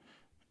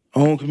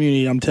 I'm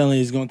telling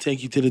you, it's going to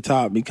take you to the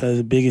top because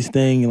the biggest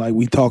thing, like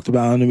we talked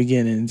about in the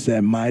beginning, is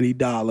that mighty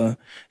dollar,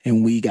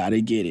 and we got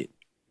to get it.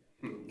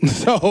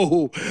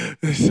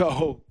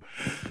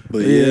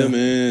 But yeah,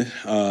 man,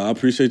 I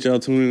appreciate y'all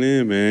tuning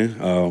in,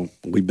 man.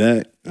 We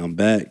back. I'm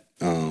back.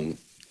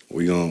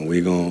 We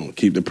gonna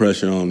keep the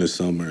pressure on this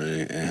summer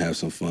and have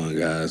some fun,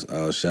 guys.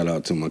 Shout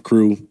out to my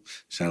crew.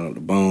 Shout out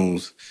to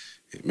Bones.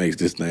 It makes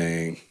this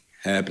thing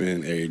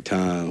happen every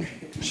time.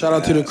 Shout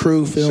out to the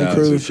crew, film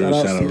crew. Shout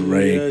out to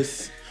Ray.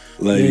 Yes.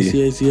 Love you.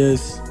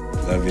 Yes.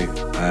 Love you.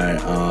 All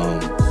right.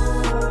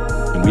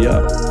 And we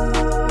out.